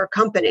for a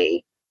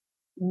company,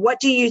 what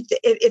do you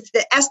if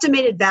the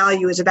estimated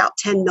value is about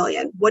 10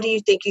 million, what do you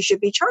think you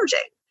should be charging?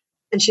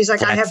 And she's like,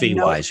 flat I have fee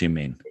wise, you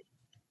mean?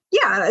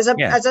 Yeah, as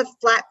a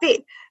flat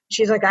fee.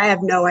 She's like, I have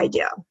no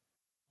idea.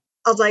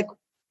 I was like,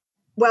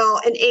 well,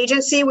 an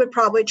agency would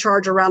probably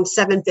charge around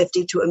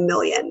 $750,000 to $1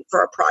 million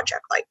for a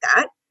project like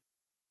that.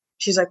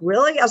 She's like,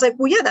 really? I was like,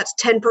 well, yeah, that's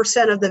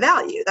 10% of the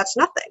value. That's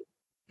nothing.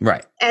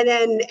 Right. And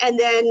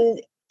then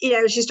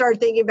she started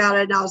thinking about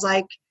it, and I was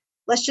like,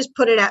 let's just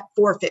put it at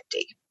 $450,000.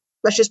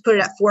 Let's just put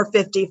it at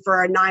 $450,000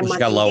 for a 9-month She's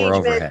got lower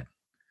overhead.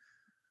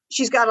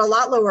 She's got a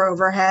lot lower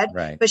overhead,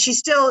 right? But she's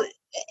still,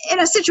 in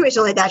a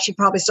situation like that, she'd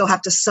probably still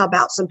have to sub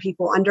out some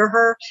people under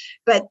her,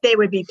 but they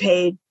would be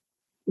paid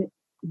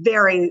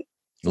very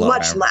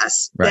much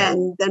less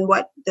than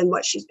what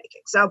she's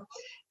making. So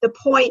the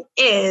point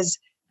is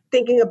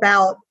thinking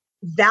about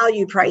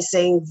value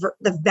pricing,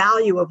 the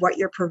value of what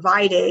you're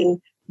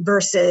providing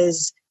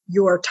versus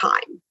your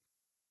time.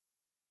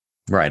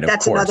 Right.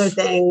 That's another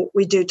thing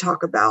we do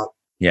talk about.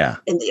 Yeah.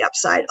 In the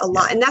Upside a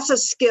lot. And that's a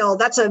skill,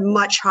 that's a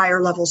much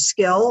higher level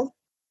skill,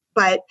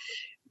 but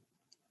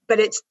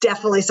it's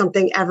definitely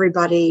something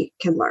everybody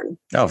can learn.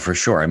 Oh, for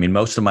sure. I mean,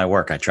 most of my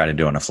work I try to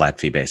do on a flat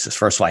fee basis.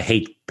 First of all, I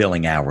hate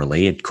billing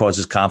hourly. It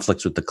causes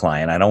conflicts with the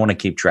client. I don't want to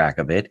keep track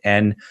of it.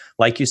 And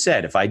like you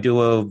said, if I do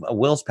a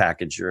wills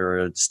package or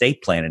a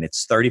estate plan and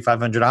it's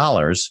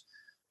 $3,500,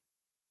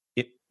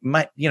 it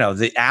might,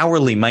 the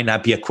hourly might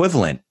not be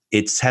equivalent.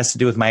 It has to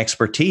do with my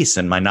expertise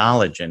and my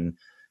knowledge and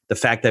the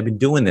fact that I've been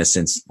doing this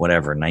since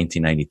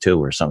 1992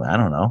 or something. I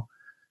don't know.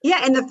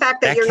 Yeah. And the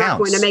fact that you're not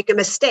going to make a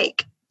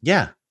mistake.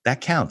 Yeah. That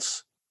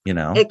counts,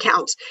 It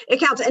counts.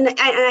 And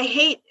I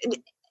hate,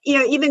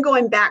 even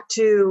going back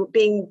to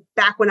being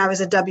back when I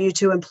was a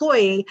W-2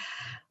 employee,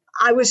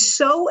 I was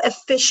so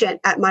efficient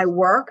at my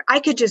work. I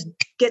could just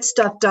get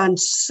stuff done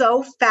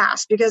so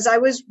fast because I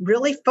was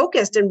really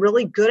focused and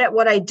really good at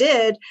what I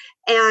did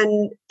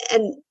and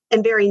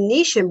very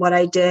niche in what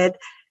I did.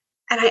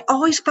 And I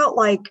always felt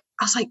like,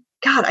 I was like,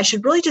 God, I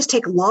should really just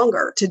take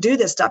longer to do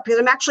this stuff because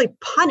I'm actually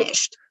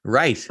punished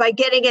by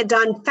getting it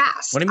done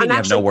fast. What do you mean you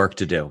have no work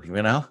to do?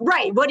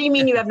 Right. What do you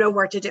mean you have no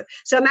work to do?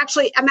 So I'm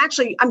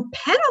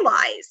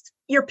penalized.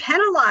 You're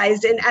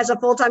penalized as a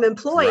full-time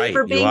employee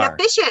for being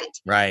efficient.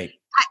 Right.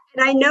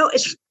 And I know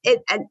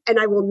and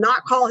I will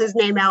not call his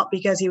name out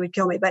because he would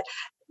kill me, but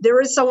there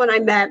is someone I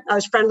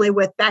was friendly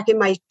with back in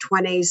my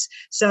 20s.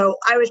 So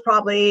I was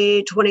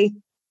probably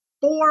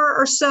 24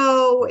 or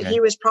so. Okay.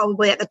 He was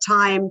probably at the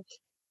time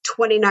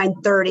 29,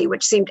 30,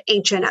 which seemed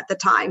ancient at the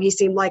time. He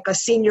seemed like a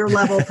senior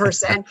level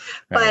person.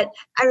 Right. But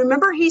I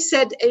remember he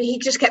said he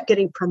just kept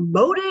getting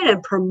promoted.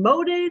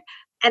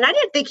 And I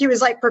didn't think he was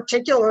like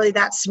particularly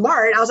that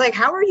smart. I was like,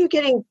 how are you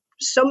getting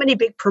so many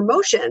big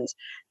promotions?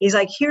 He's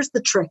like, here's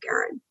the trick,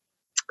 Erin.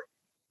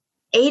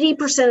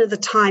 80% of the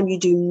time you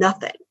do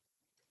nothing.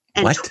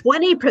 And What?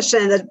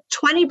 20%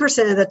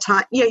 of the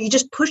time, you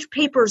just push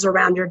papers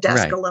around your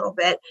desk a little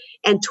bit.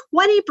 And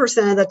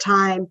 20% of the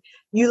time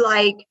you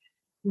like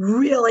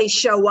really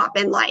show up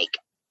and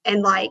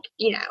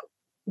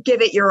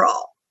give it your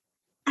all.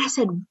 And I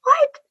said,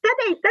 what?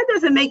 That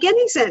doesn't make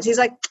any sense. He's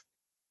like,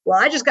 well,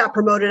 I just got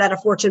promoted at a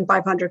Fortune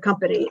 500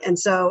 company. And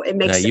so it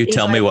makes sense. You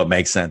tell me what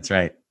makes sense,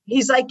 right?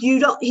 He's like,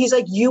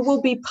 you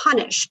will be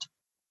punished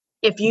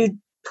if you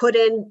put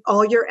in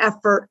all your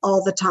effort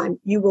all the time.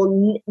 You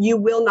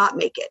will not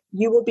make it.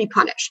 You will be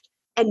punished.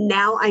 And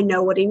now I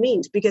know what he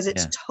means because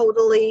it's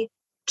totally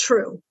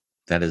true.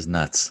 That is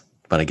nuts.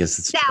 But I guess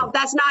it's now true.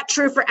 That's not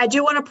true I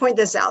do want to point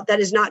this out. That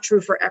is not true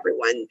for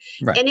everyone.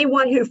 Right.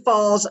 Anyone who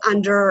falls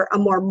under a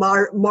more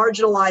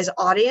marginalized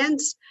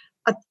audience,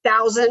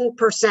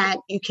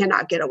 1,000%, you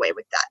cannot get away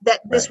with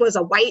that. This was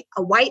a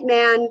white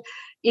man,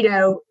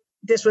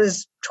 this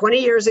was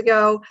 20 years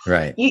ago.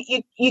 Right.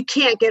 You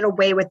can't get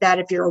away with that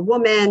if you're a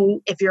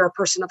woman, if you're a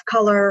person of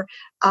color.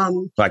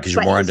 Why? Because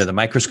you're more under the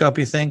microscope,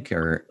 you think,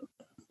 or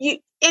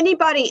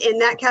anybody in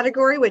that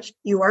category, which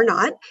you are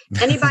not,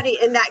 anybody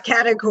in that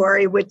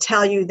category would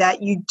tell you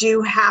that you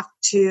do have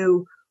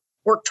to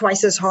work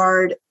twice as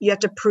hard. You have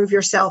to prove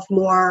yourself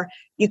more.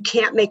 You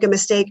can't make a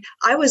mistake.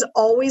 I was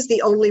always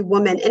the only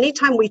woman.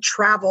 Anytime we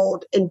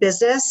traveled in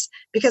business,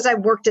 because I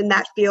worked in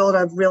that field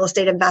of real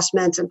estate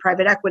investments and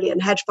private equity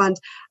and hedge funds,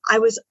 I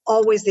was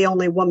always the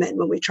only woman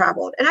when we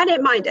traveled. And I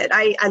didn't mind it.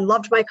 I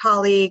loved my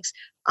colleagues.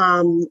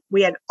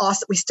 We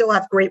still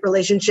have great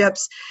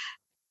relationships.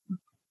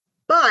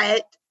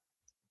 But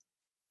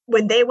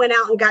when they went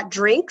out and got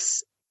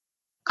drinks,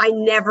 I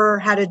never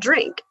had a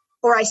drink,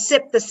 or I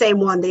sipped the same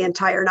one the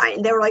entire night.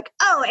 And they were like,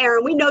 "Oh,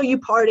 Erin, we know you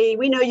party.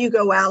 We know you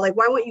go out. Like,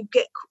 why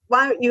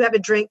don't you have a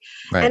drink?"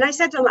 Right. And I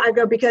said to them, I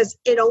go, because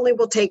it only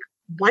will take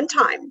one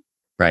time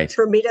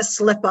for me to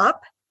slip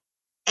up.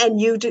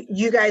 And you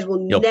guys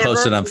will You'll never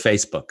post it on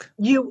Facebook.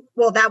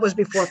 Well, that was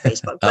before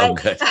Facebook. Oh,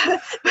 good.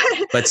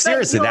 But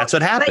seriously, that's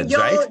what happens,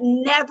 right?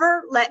 You'll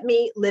never let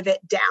me live it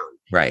down.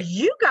 Right.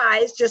 You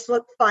guys just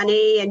look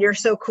funny and you're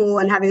so cool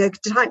and having a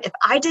good time. If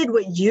I did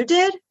what you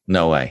did,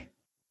 no way.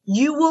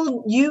 My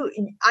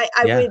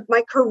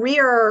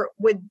career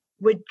would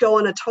go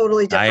on a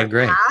totally different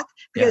path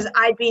because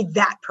I'd be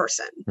that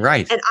person.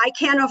 Right. And I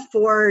can't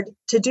afford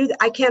to do that.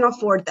 I can't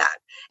afford that.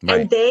 Right.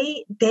 And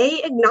they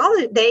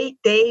acknowledge they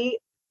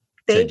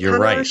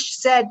kind of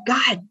said,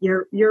 "God,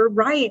 you're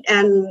right."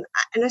 And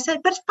I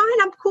said, "But it's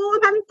fine. I'm cool.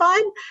 I'm having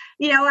fun.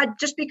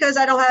 Just because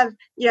I don't have,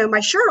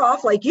 my shirt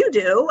off like you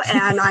do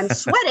and I'm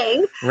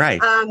sweating."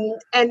 Right.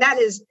 And that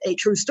is a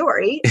true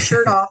story.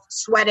 Shirt off,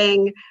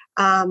 sweating,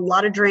 a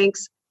lot of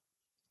drinks.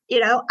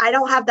 I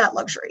don't have that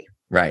luxury.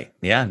 Right.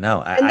 Yeah.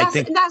 No, I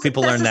think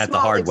people learn that the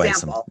hard way. And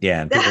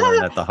people learn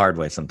that the hard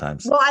way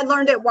sometimes. Well, I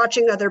learned it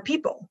watching other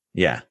people.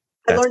 Yeah.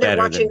 I learned it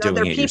watching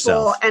other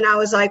people, and I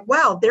was like,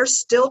 wow, they're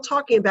still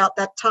talking about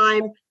that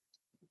time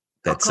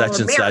that such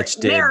and such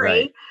did.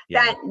 Mary,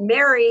 that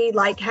Mary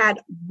had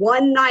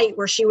one night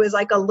where she was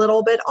a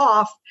little bit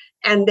off,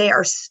 and they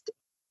are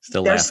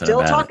still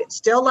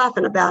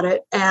laughing about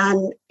it.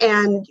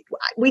 And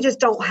we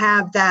just don't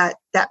have that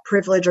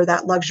privilege or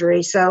that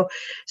luxury. So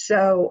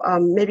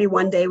maybe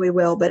one day we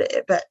will, but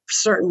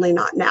certainly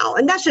not now.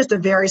 And that's just a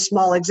very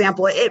small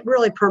example. It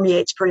really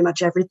permeates pretty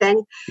much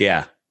everything.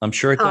 Yeah, I'm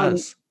sure it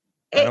does.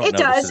 It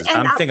does.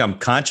 I think I'm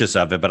conscious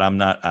of it, but I'm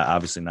not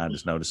obviously not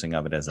as noticing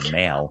of it as a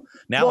male.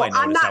 Now I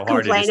notice how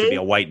hard it is to be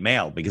a white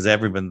male because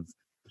everything's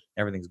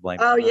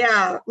blamed. Oh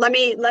yeah. Let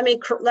me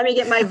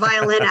get my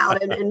violin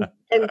out and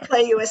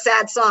play you a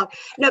sad song.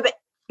 No,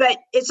 but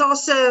it's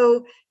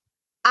also,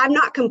 I'm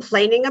not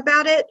complaining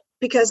about it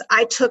because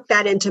I took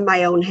that into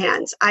my own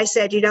hands. I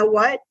said, you know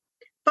what?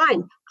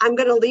 Fine. I'm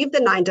going to leave the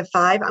 9 to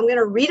 5. I'm going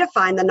to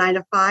redefine the 9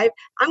 to 5.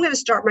 I'm going to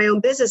start my own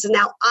business. And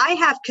now I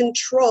have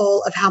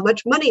control of how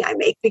much money I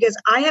make because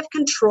I have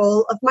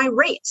control of my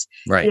rates.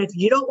 Right. And if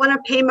you don't want to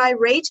pay my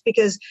rates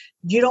because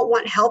you don't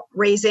want help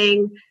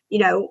raising,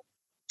 $2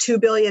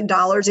 billion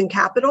in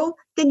capital,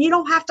 then you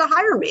don't have to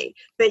hire me.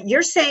 But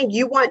you're saying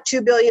you want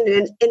 $2 billion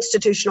in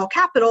institutional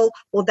capital.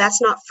 Well,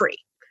 that's not free.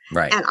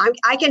 Right. And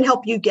I can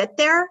help you get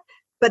there,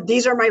 but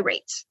these are my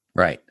rates.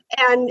 Right.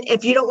 And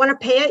if you don't want to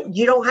pay it,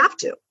 you don't have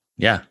to.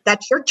 Yeah.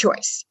 That's your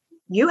choice.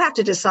 You have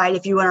to decide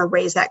if you want to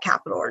raise that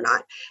capital or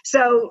not.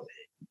 So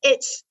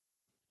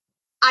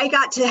I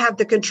got to have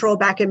the control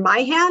back in my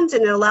hands,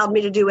 and it allowed me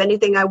to do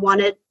anything I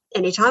wanted,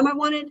 anytime I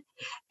wanted.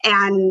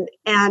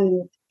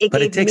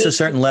 But it takes a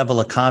certain level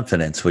of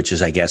confidence, which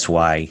is, I guess,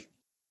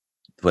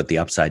 what the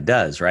upside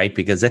does, right?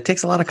 Because it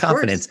takes a lot of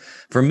confidence.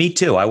 For me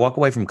too. I walk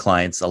away from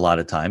clients a lot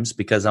of times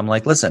because I'm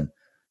like, listen,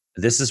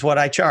 this is what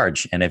I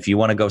charge. And if you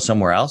want to go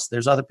somewhere else,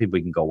 there's other people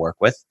you can go work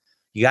with.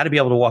 You got to be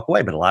able to walk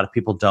away. But a lot of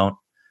people don't.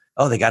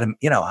 Oh, they got to,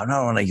 I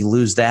don't want to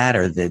lose that,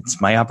 or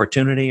it's my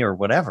opportunity or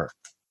whatever.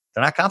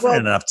 They're not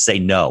confident enough to say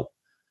no.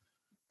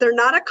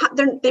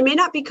 They may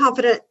not be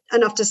confident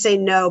enough to say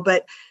no,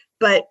 but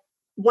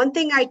one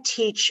thing I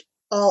teach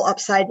all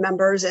Upside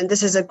members, and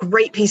this is a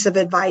great piece of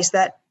advice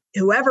that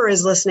whoever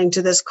is listening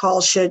to this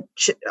call should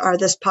or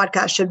this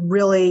podcast should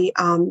really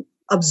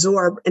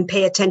absorb and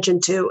pay attention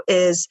to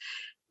is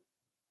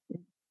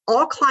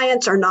all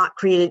clients are not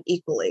created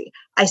equally.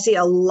 I see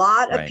a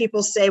lot of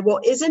people say, well,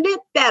 isn't it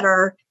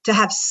better to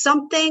have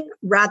something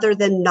rather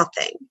than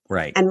nothing?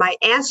 Right. And my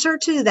answer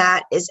to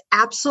that is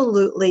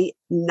absolutely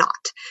not.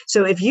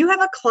 So if you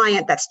have a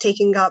client that's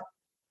taking up,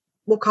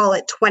 we'll call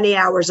it 20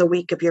 hours a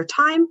week of your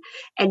time,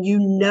 and you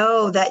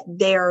know that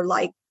they're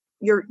like,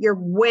 you're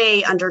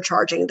way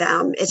undercharging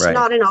them. It's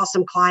not an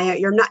awesome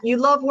client. You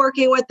love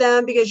working with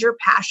them because you're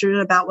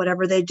passionate about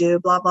whatever they do,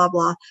 blah, blah,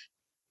 blah.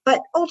 But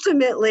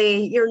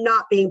ultimately, you're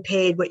not being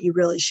paid what you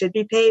really should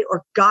be paid,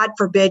 or God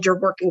forbid, you're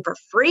working for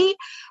free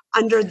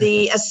under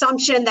the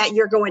assumption that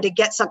you're going to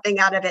get something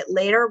out of it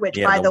later,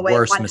 which, by the way,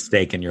 worst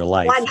mistake in your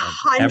life.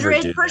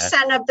 100%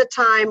 of the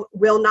time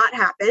will not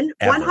happen.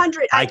 Ever.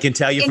 100. I can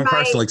tell you from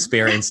personal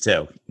experience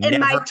too. In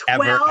my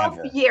 12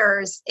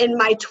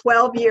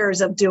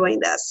 years of doing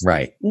this,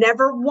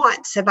 never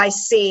once have I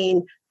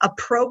seen a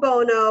pro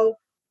bono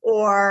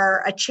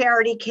or a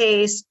charity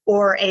case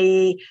or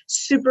a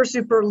super,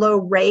 super low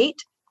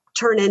rate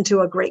turn into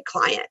a great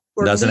client.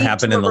 Or doesn't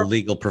happen in the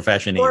legal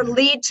profession either. Or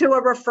lead to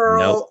a referral.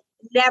 Nope.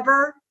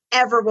 Never,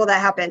 ever will that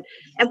happen.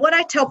 And what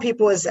I tell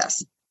people is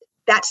this: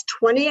 that's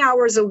 20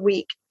 hours a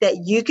week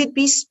that you could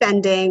be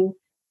spending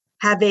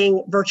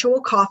having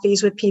virtual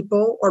coffees with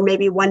people, or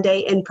maybe one day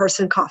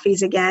in-person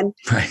coffees again.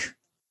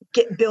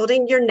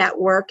 Building your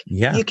network.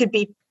 Yeah. You could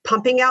be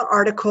pumping out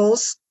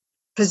articles,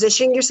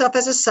 positioning yourself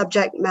as a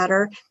subject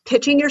matter,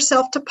 pitching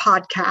yourself to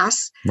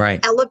podcasts,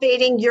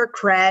 elevating your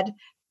cred.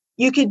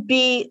 You could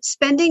be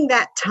spending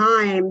that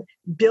time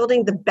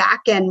building the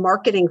back-end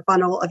marketing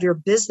funnel of your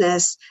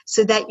business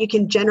so that you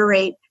can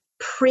generate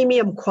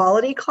premium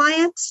quality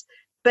clients,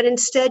 but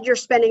instead you're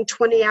spending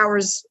 20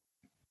 hours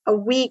a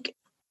week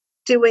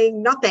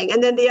doing nothing.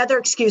 And then the other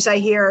excuse I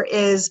hear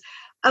is,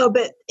 oh,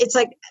 but it's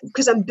like,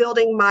 because I'm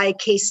building my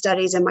case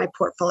studies and my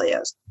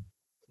portfolios.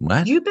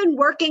 What? You've been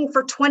working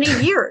for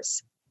 20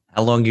 years.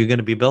 How long are you going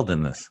to be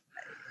building this?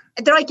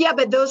 They're like, yeah,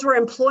 but those were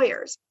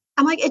employers.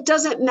 I'm like, it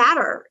doesn't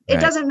matter. It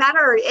doesn't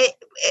matter.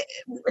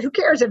 Who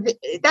cares?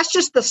 That's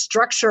just the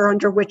structure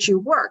under which you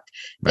worked.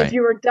 If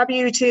you were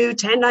W-2,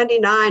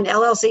 1099,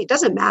 LLC, it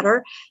doesn't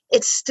matter.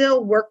 It's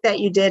still work that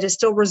you did. It's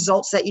still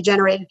results that you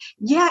generated.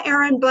 Yeah,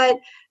 Erin, but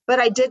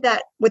I did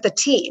that with a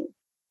team.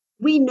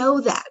 We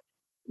know that.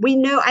 We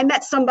know. I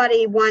met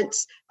somebody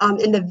once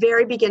in the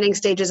very beginning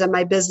stages of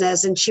my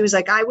business, and she was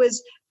like, I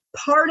was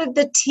part of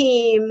the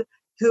team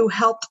who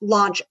helped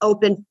launch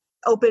Open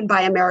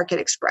by American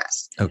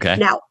Express. Okay.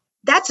 Now,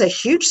 that's a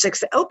huge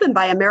success. Open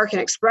by American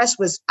Express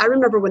I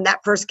remember when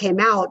that first came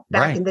out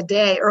back in the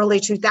day,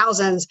 early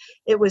 2000s,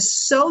 it was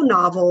so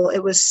novel.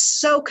 It was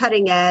so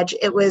cutting edge.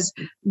 It was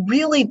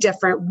really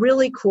different,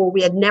 really cool.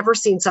 We had never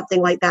seen something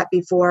like that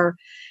before.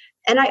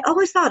 And I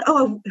always thought,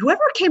 oh,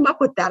 whoever came up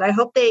with that, I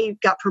hope they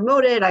got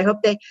promoted.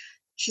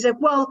 She said,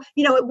 well,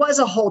 it was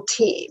a whole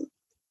team.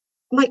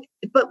 I'm like,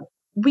 but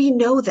we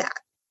know that.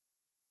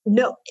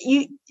 No,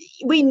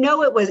 we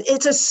know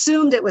it's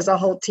assumed it was a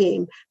whole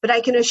team, but I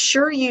can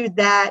assure you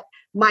that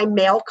my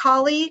male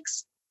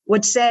colleagues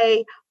would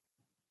say,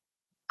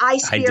 I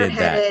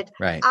spearheaded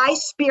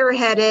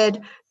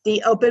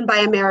the Open by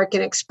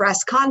American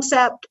Express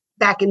concept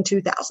back in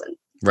 2000.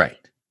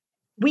 Right.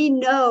 We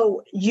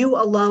know you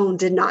alone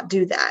did not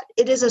do that.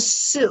 It is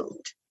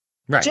assumed.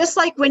 Right. Just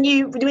like when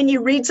you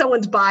read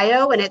someone's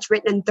bio and it's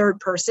written in third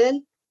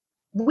person,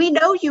 we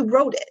know you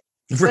wrote it.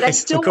 But I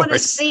still want to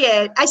see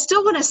it. I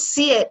still want to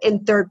see it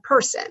in third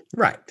person.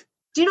 Right.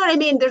 Do you know what I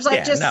mean? There's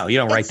like no, you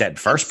don't write that in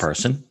first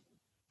person.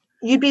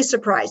 You'd be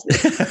surprised.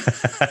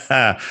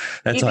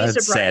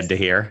 That's sad to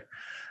hear.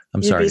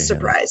 I'm sorry. You'd be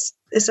surprised.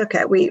 It's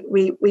okay.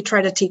 We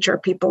try to teach our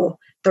people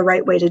the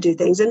right way to do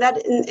things, and that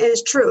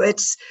is true.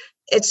 It's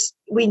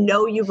we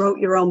know you wrote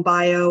your own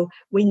bio.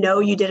 We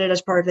know you did it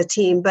as part of the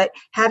team, but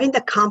having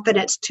the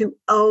confidence to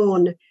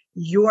own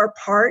your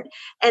part.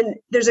 And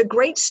there's a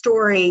great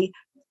story.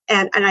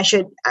 And I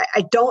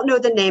don't know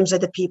the names of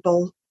the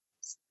people,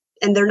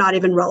 and they're not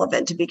even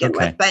relevant to begin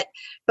with. But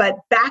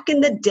back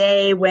in the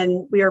day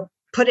when we were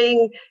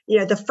putting,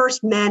 the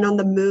first men on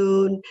the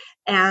moon,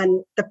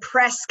 and the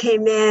press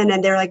came in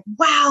and they're like,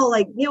 wow,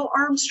 like Neil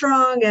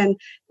Armstrong and,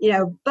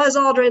 Buzz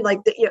Aldrin,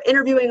 like,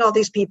 interviewing all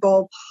these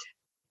people.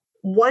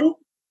 One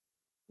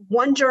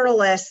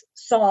journalist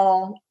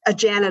saw a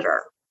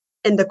janitor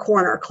in the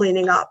corner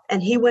cleaning up,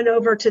 and he went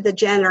over to the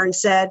janitor and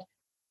said,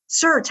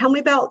 sir, tell me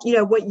about,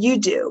 what you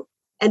do.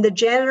 And the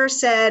janitor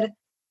said,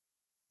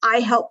 I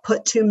helped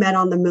put 2 men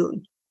on the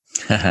moon.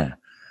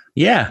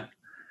 Yeah.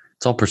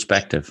 It's all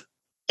perspective.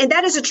 And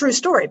that is a true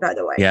story, by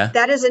the way. Yeah.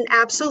 That is an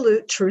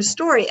absolute true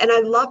story. And I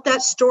love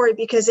that story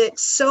because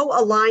it's so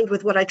aligned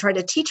with what I try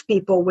to teach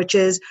people, which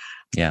is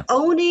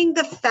owning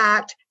the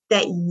fact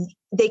that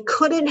they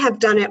couldn't have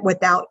done it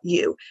without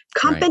you.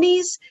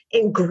 Companies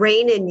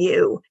ingrain in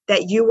you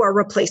that you are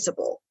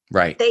replaceable.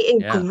 Right. They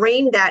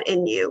ingrain that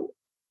in you.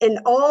 In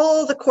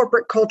all the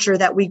corporate culture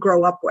that we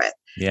grow up with.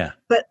 Yeah.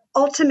 But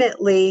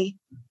ultimately,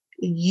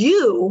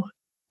 you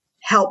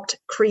helped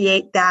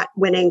create that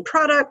winning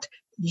product.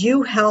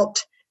 You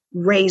helped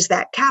raise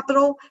that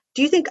capital.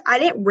 Do you think I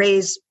didn't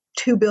raise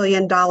 $2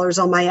 billion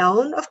on my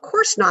own? Of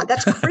course not.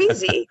 That's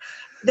crazy.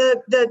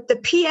 The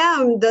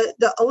PM,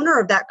 the owner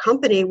of that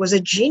company, was a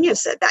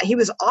genius at that. He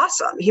was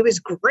awesome. He was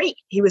great.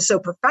 He was so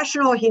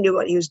professional. He knew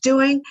what he was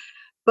doing.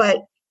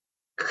 But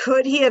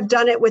could he have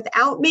done it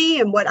without me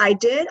and what I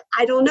did?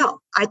 I don't know.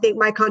 I think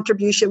my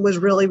contribution was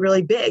really,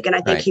 really big. And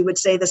I think he would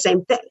say the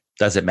same thing.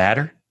 Does it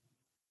matter?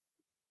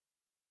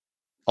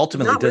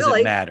 Ultimately, does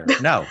it matter?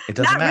 No, it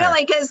doesn't matter. Not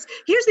really, because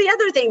here's the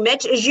other thing,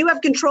 Mitch, is you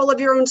have control of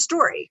your own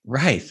story.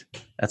 Right.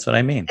 That's what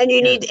I mean. And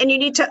you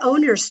need to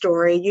own your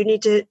story. You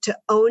need to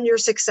own your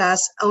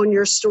success, own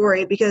your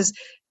story, because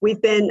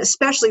we've been,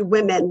 especially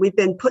women, we've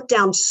been put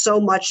down so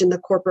much in the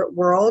corporate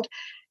world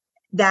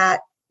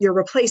that you're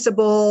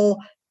replaceable.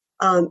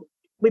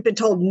 We've been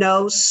told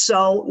no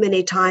so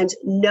many times.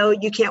 No,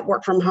 you can't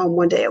work from home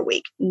 1 day a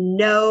week.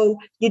 No,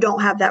 you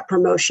don't have that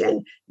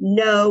promotion.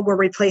 No, we're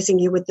replacing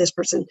you with this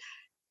person.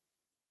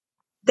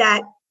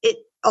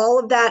 All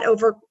of that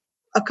over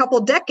a couple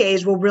of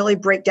decades will really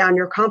break down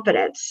your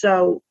confidence.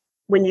 So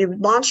when you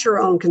launch your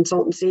own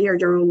consultancy or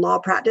your own law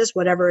practice,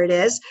 whatever it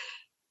is,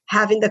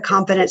 having the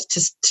confidence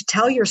to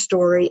tell your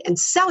story and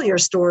sell your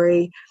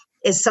story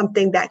is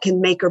something that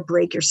can make or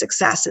break your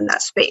success in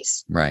that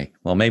space. Right.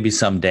 Well, maybe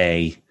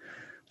someday,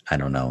 I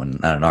don't know,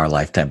 not in our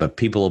lifetime, but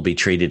people will be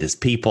treated as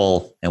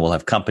people, and we'll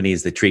have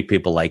companies that treat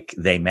people like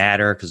they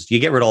matter, because you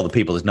get rid of all the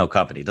people, there's no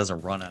company. It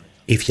doesn't run on it.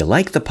 If you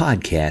like the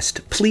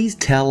podcast, please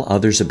tell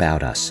others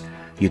about us.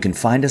 You can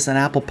find us on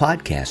Apple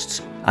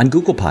Podcasts, on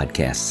Google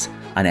Podcasts,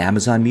 on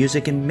Amazon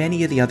Music, and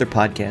many of the other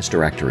podcast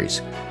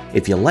directories.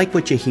 If you like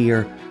what you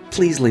hear,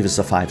 please leave us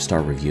a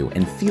 5-star review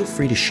and feel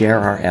free to share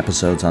our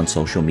episodes on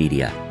social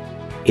media.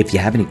 If you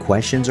have any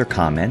questions or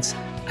comments,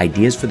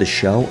 ideas for the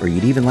show, or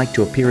you'd even like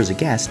to appear as a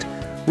guest,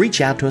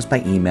 reach out to us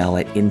by email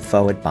at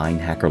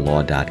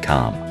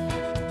info@beinhackerlaw.com.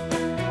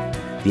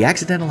 The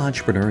Accidental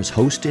Entrepreneur is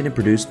hosted and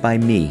produced by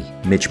me,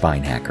 Mitch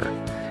Beinhacker.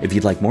 If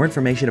you'd like more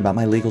information about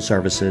my legal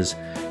services,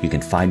 you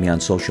can find me on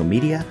social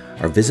media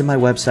or visit my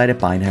website at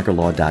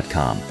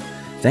beinhackerlaw.com.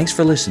 Thanks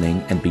for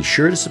listening, and be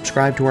sure to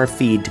subscribe to our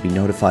feed to be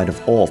notified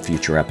of all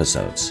future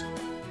episodes.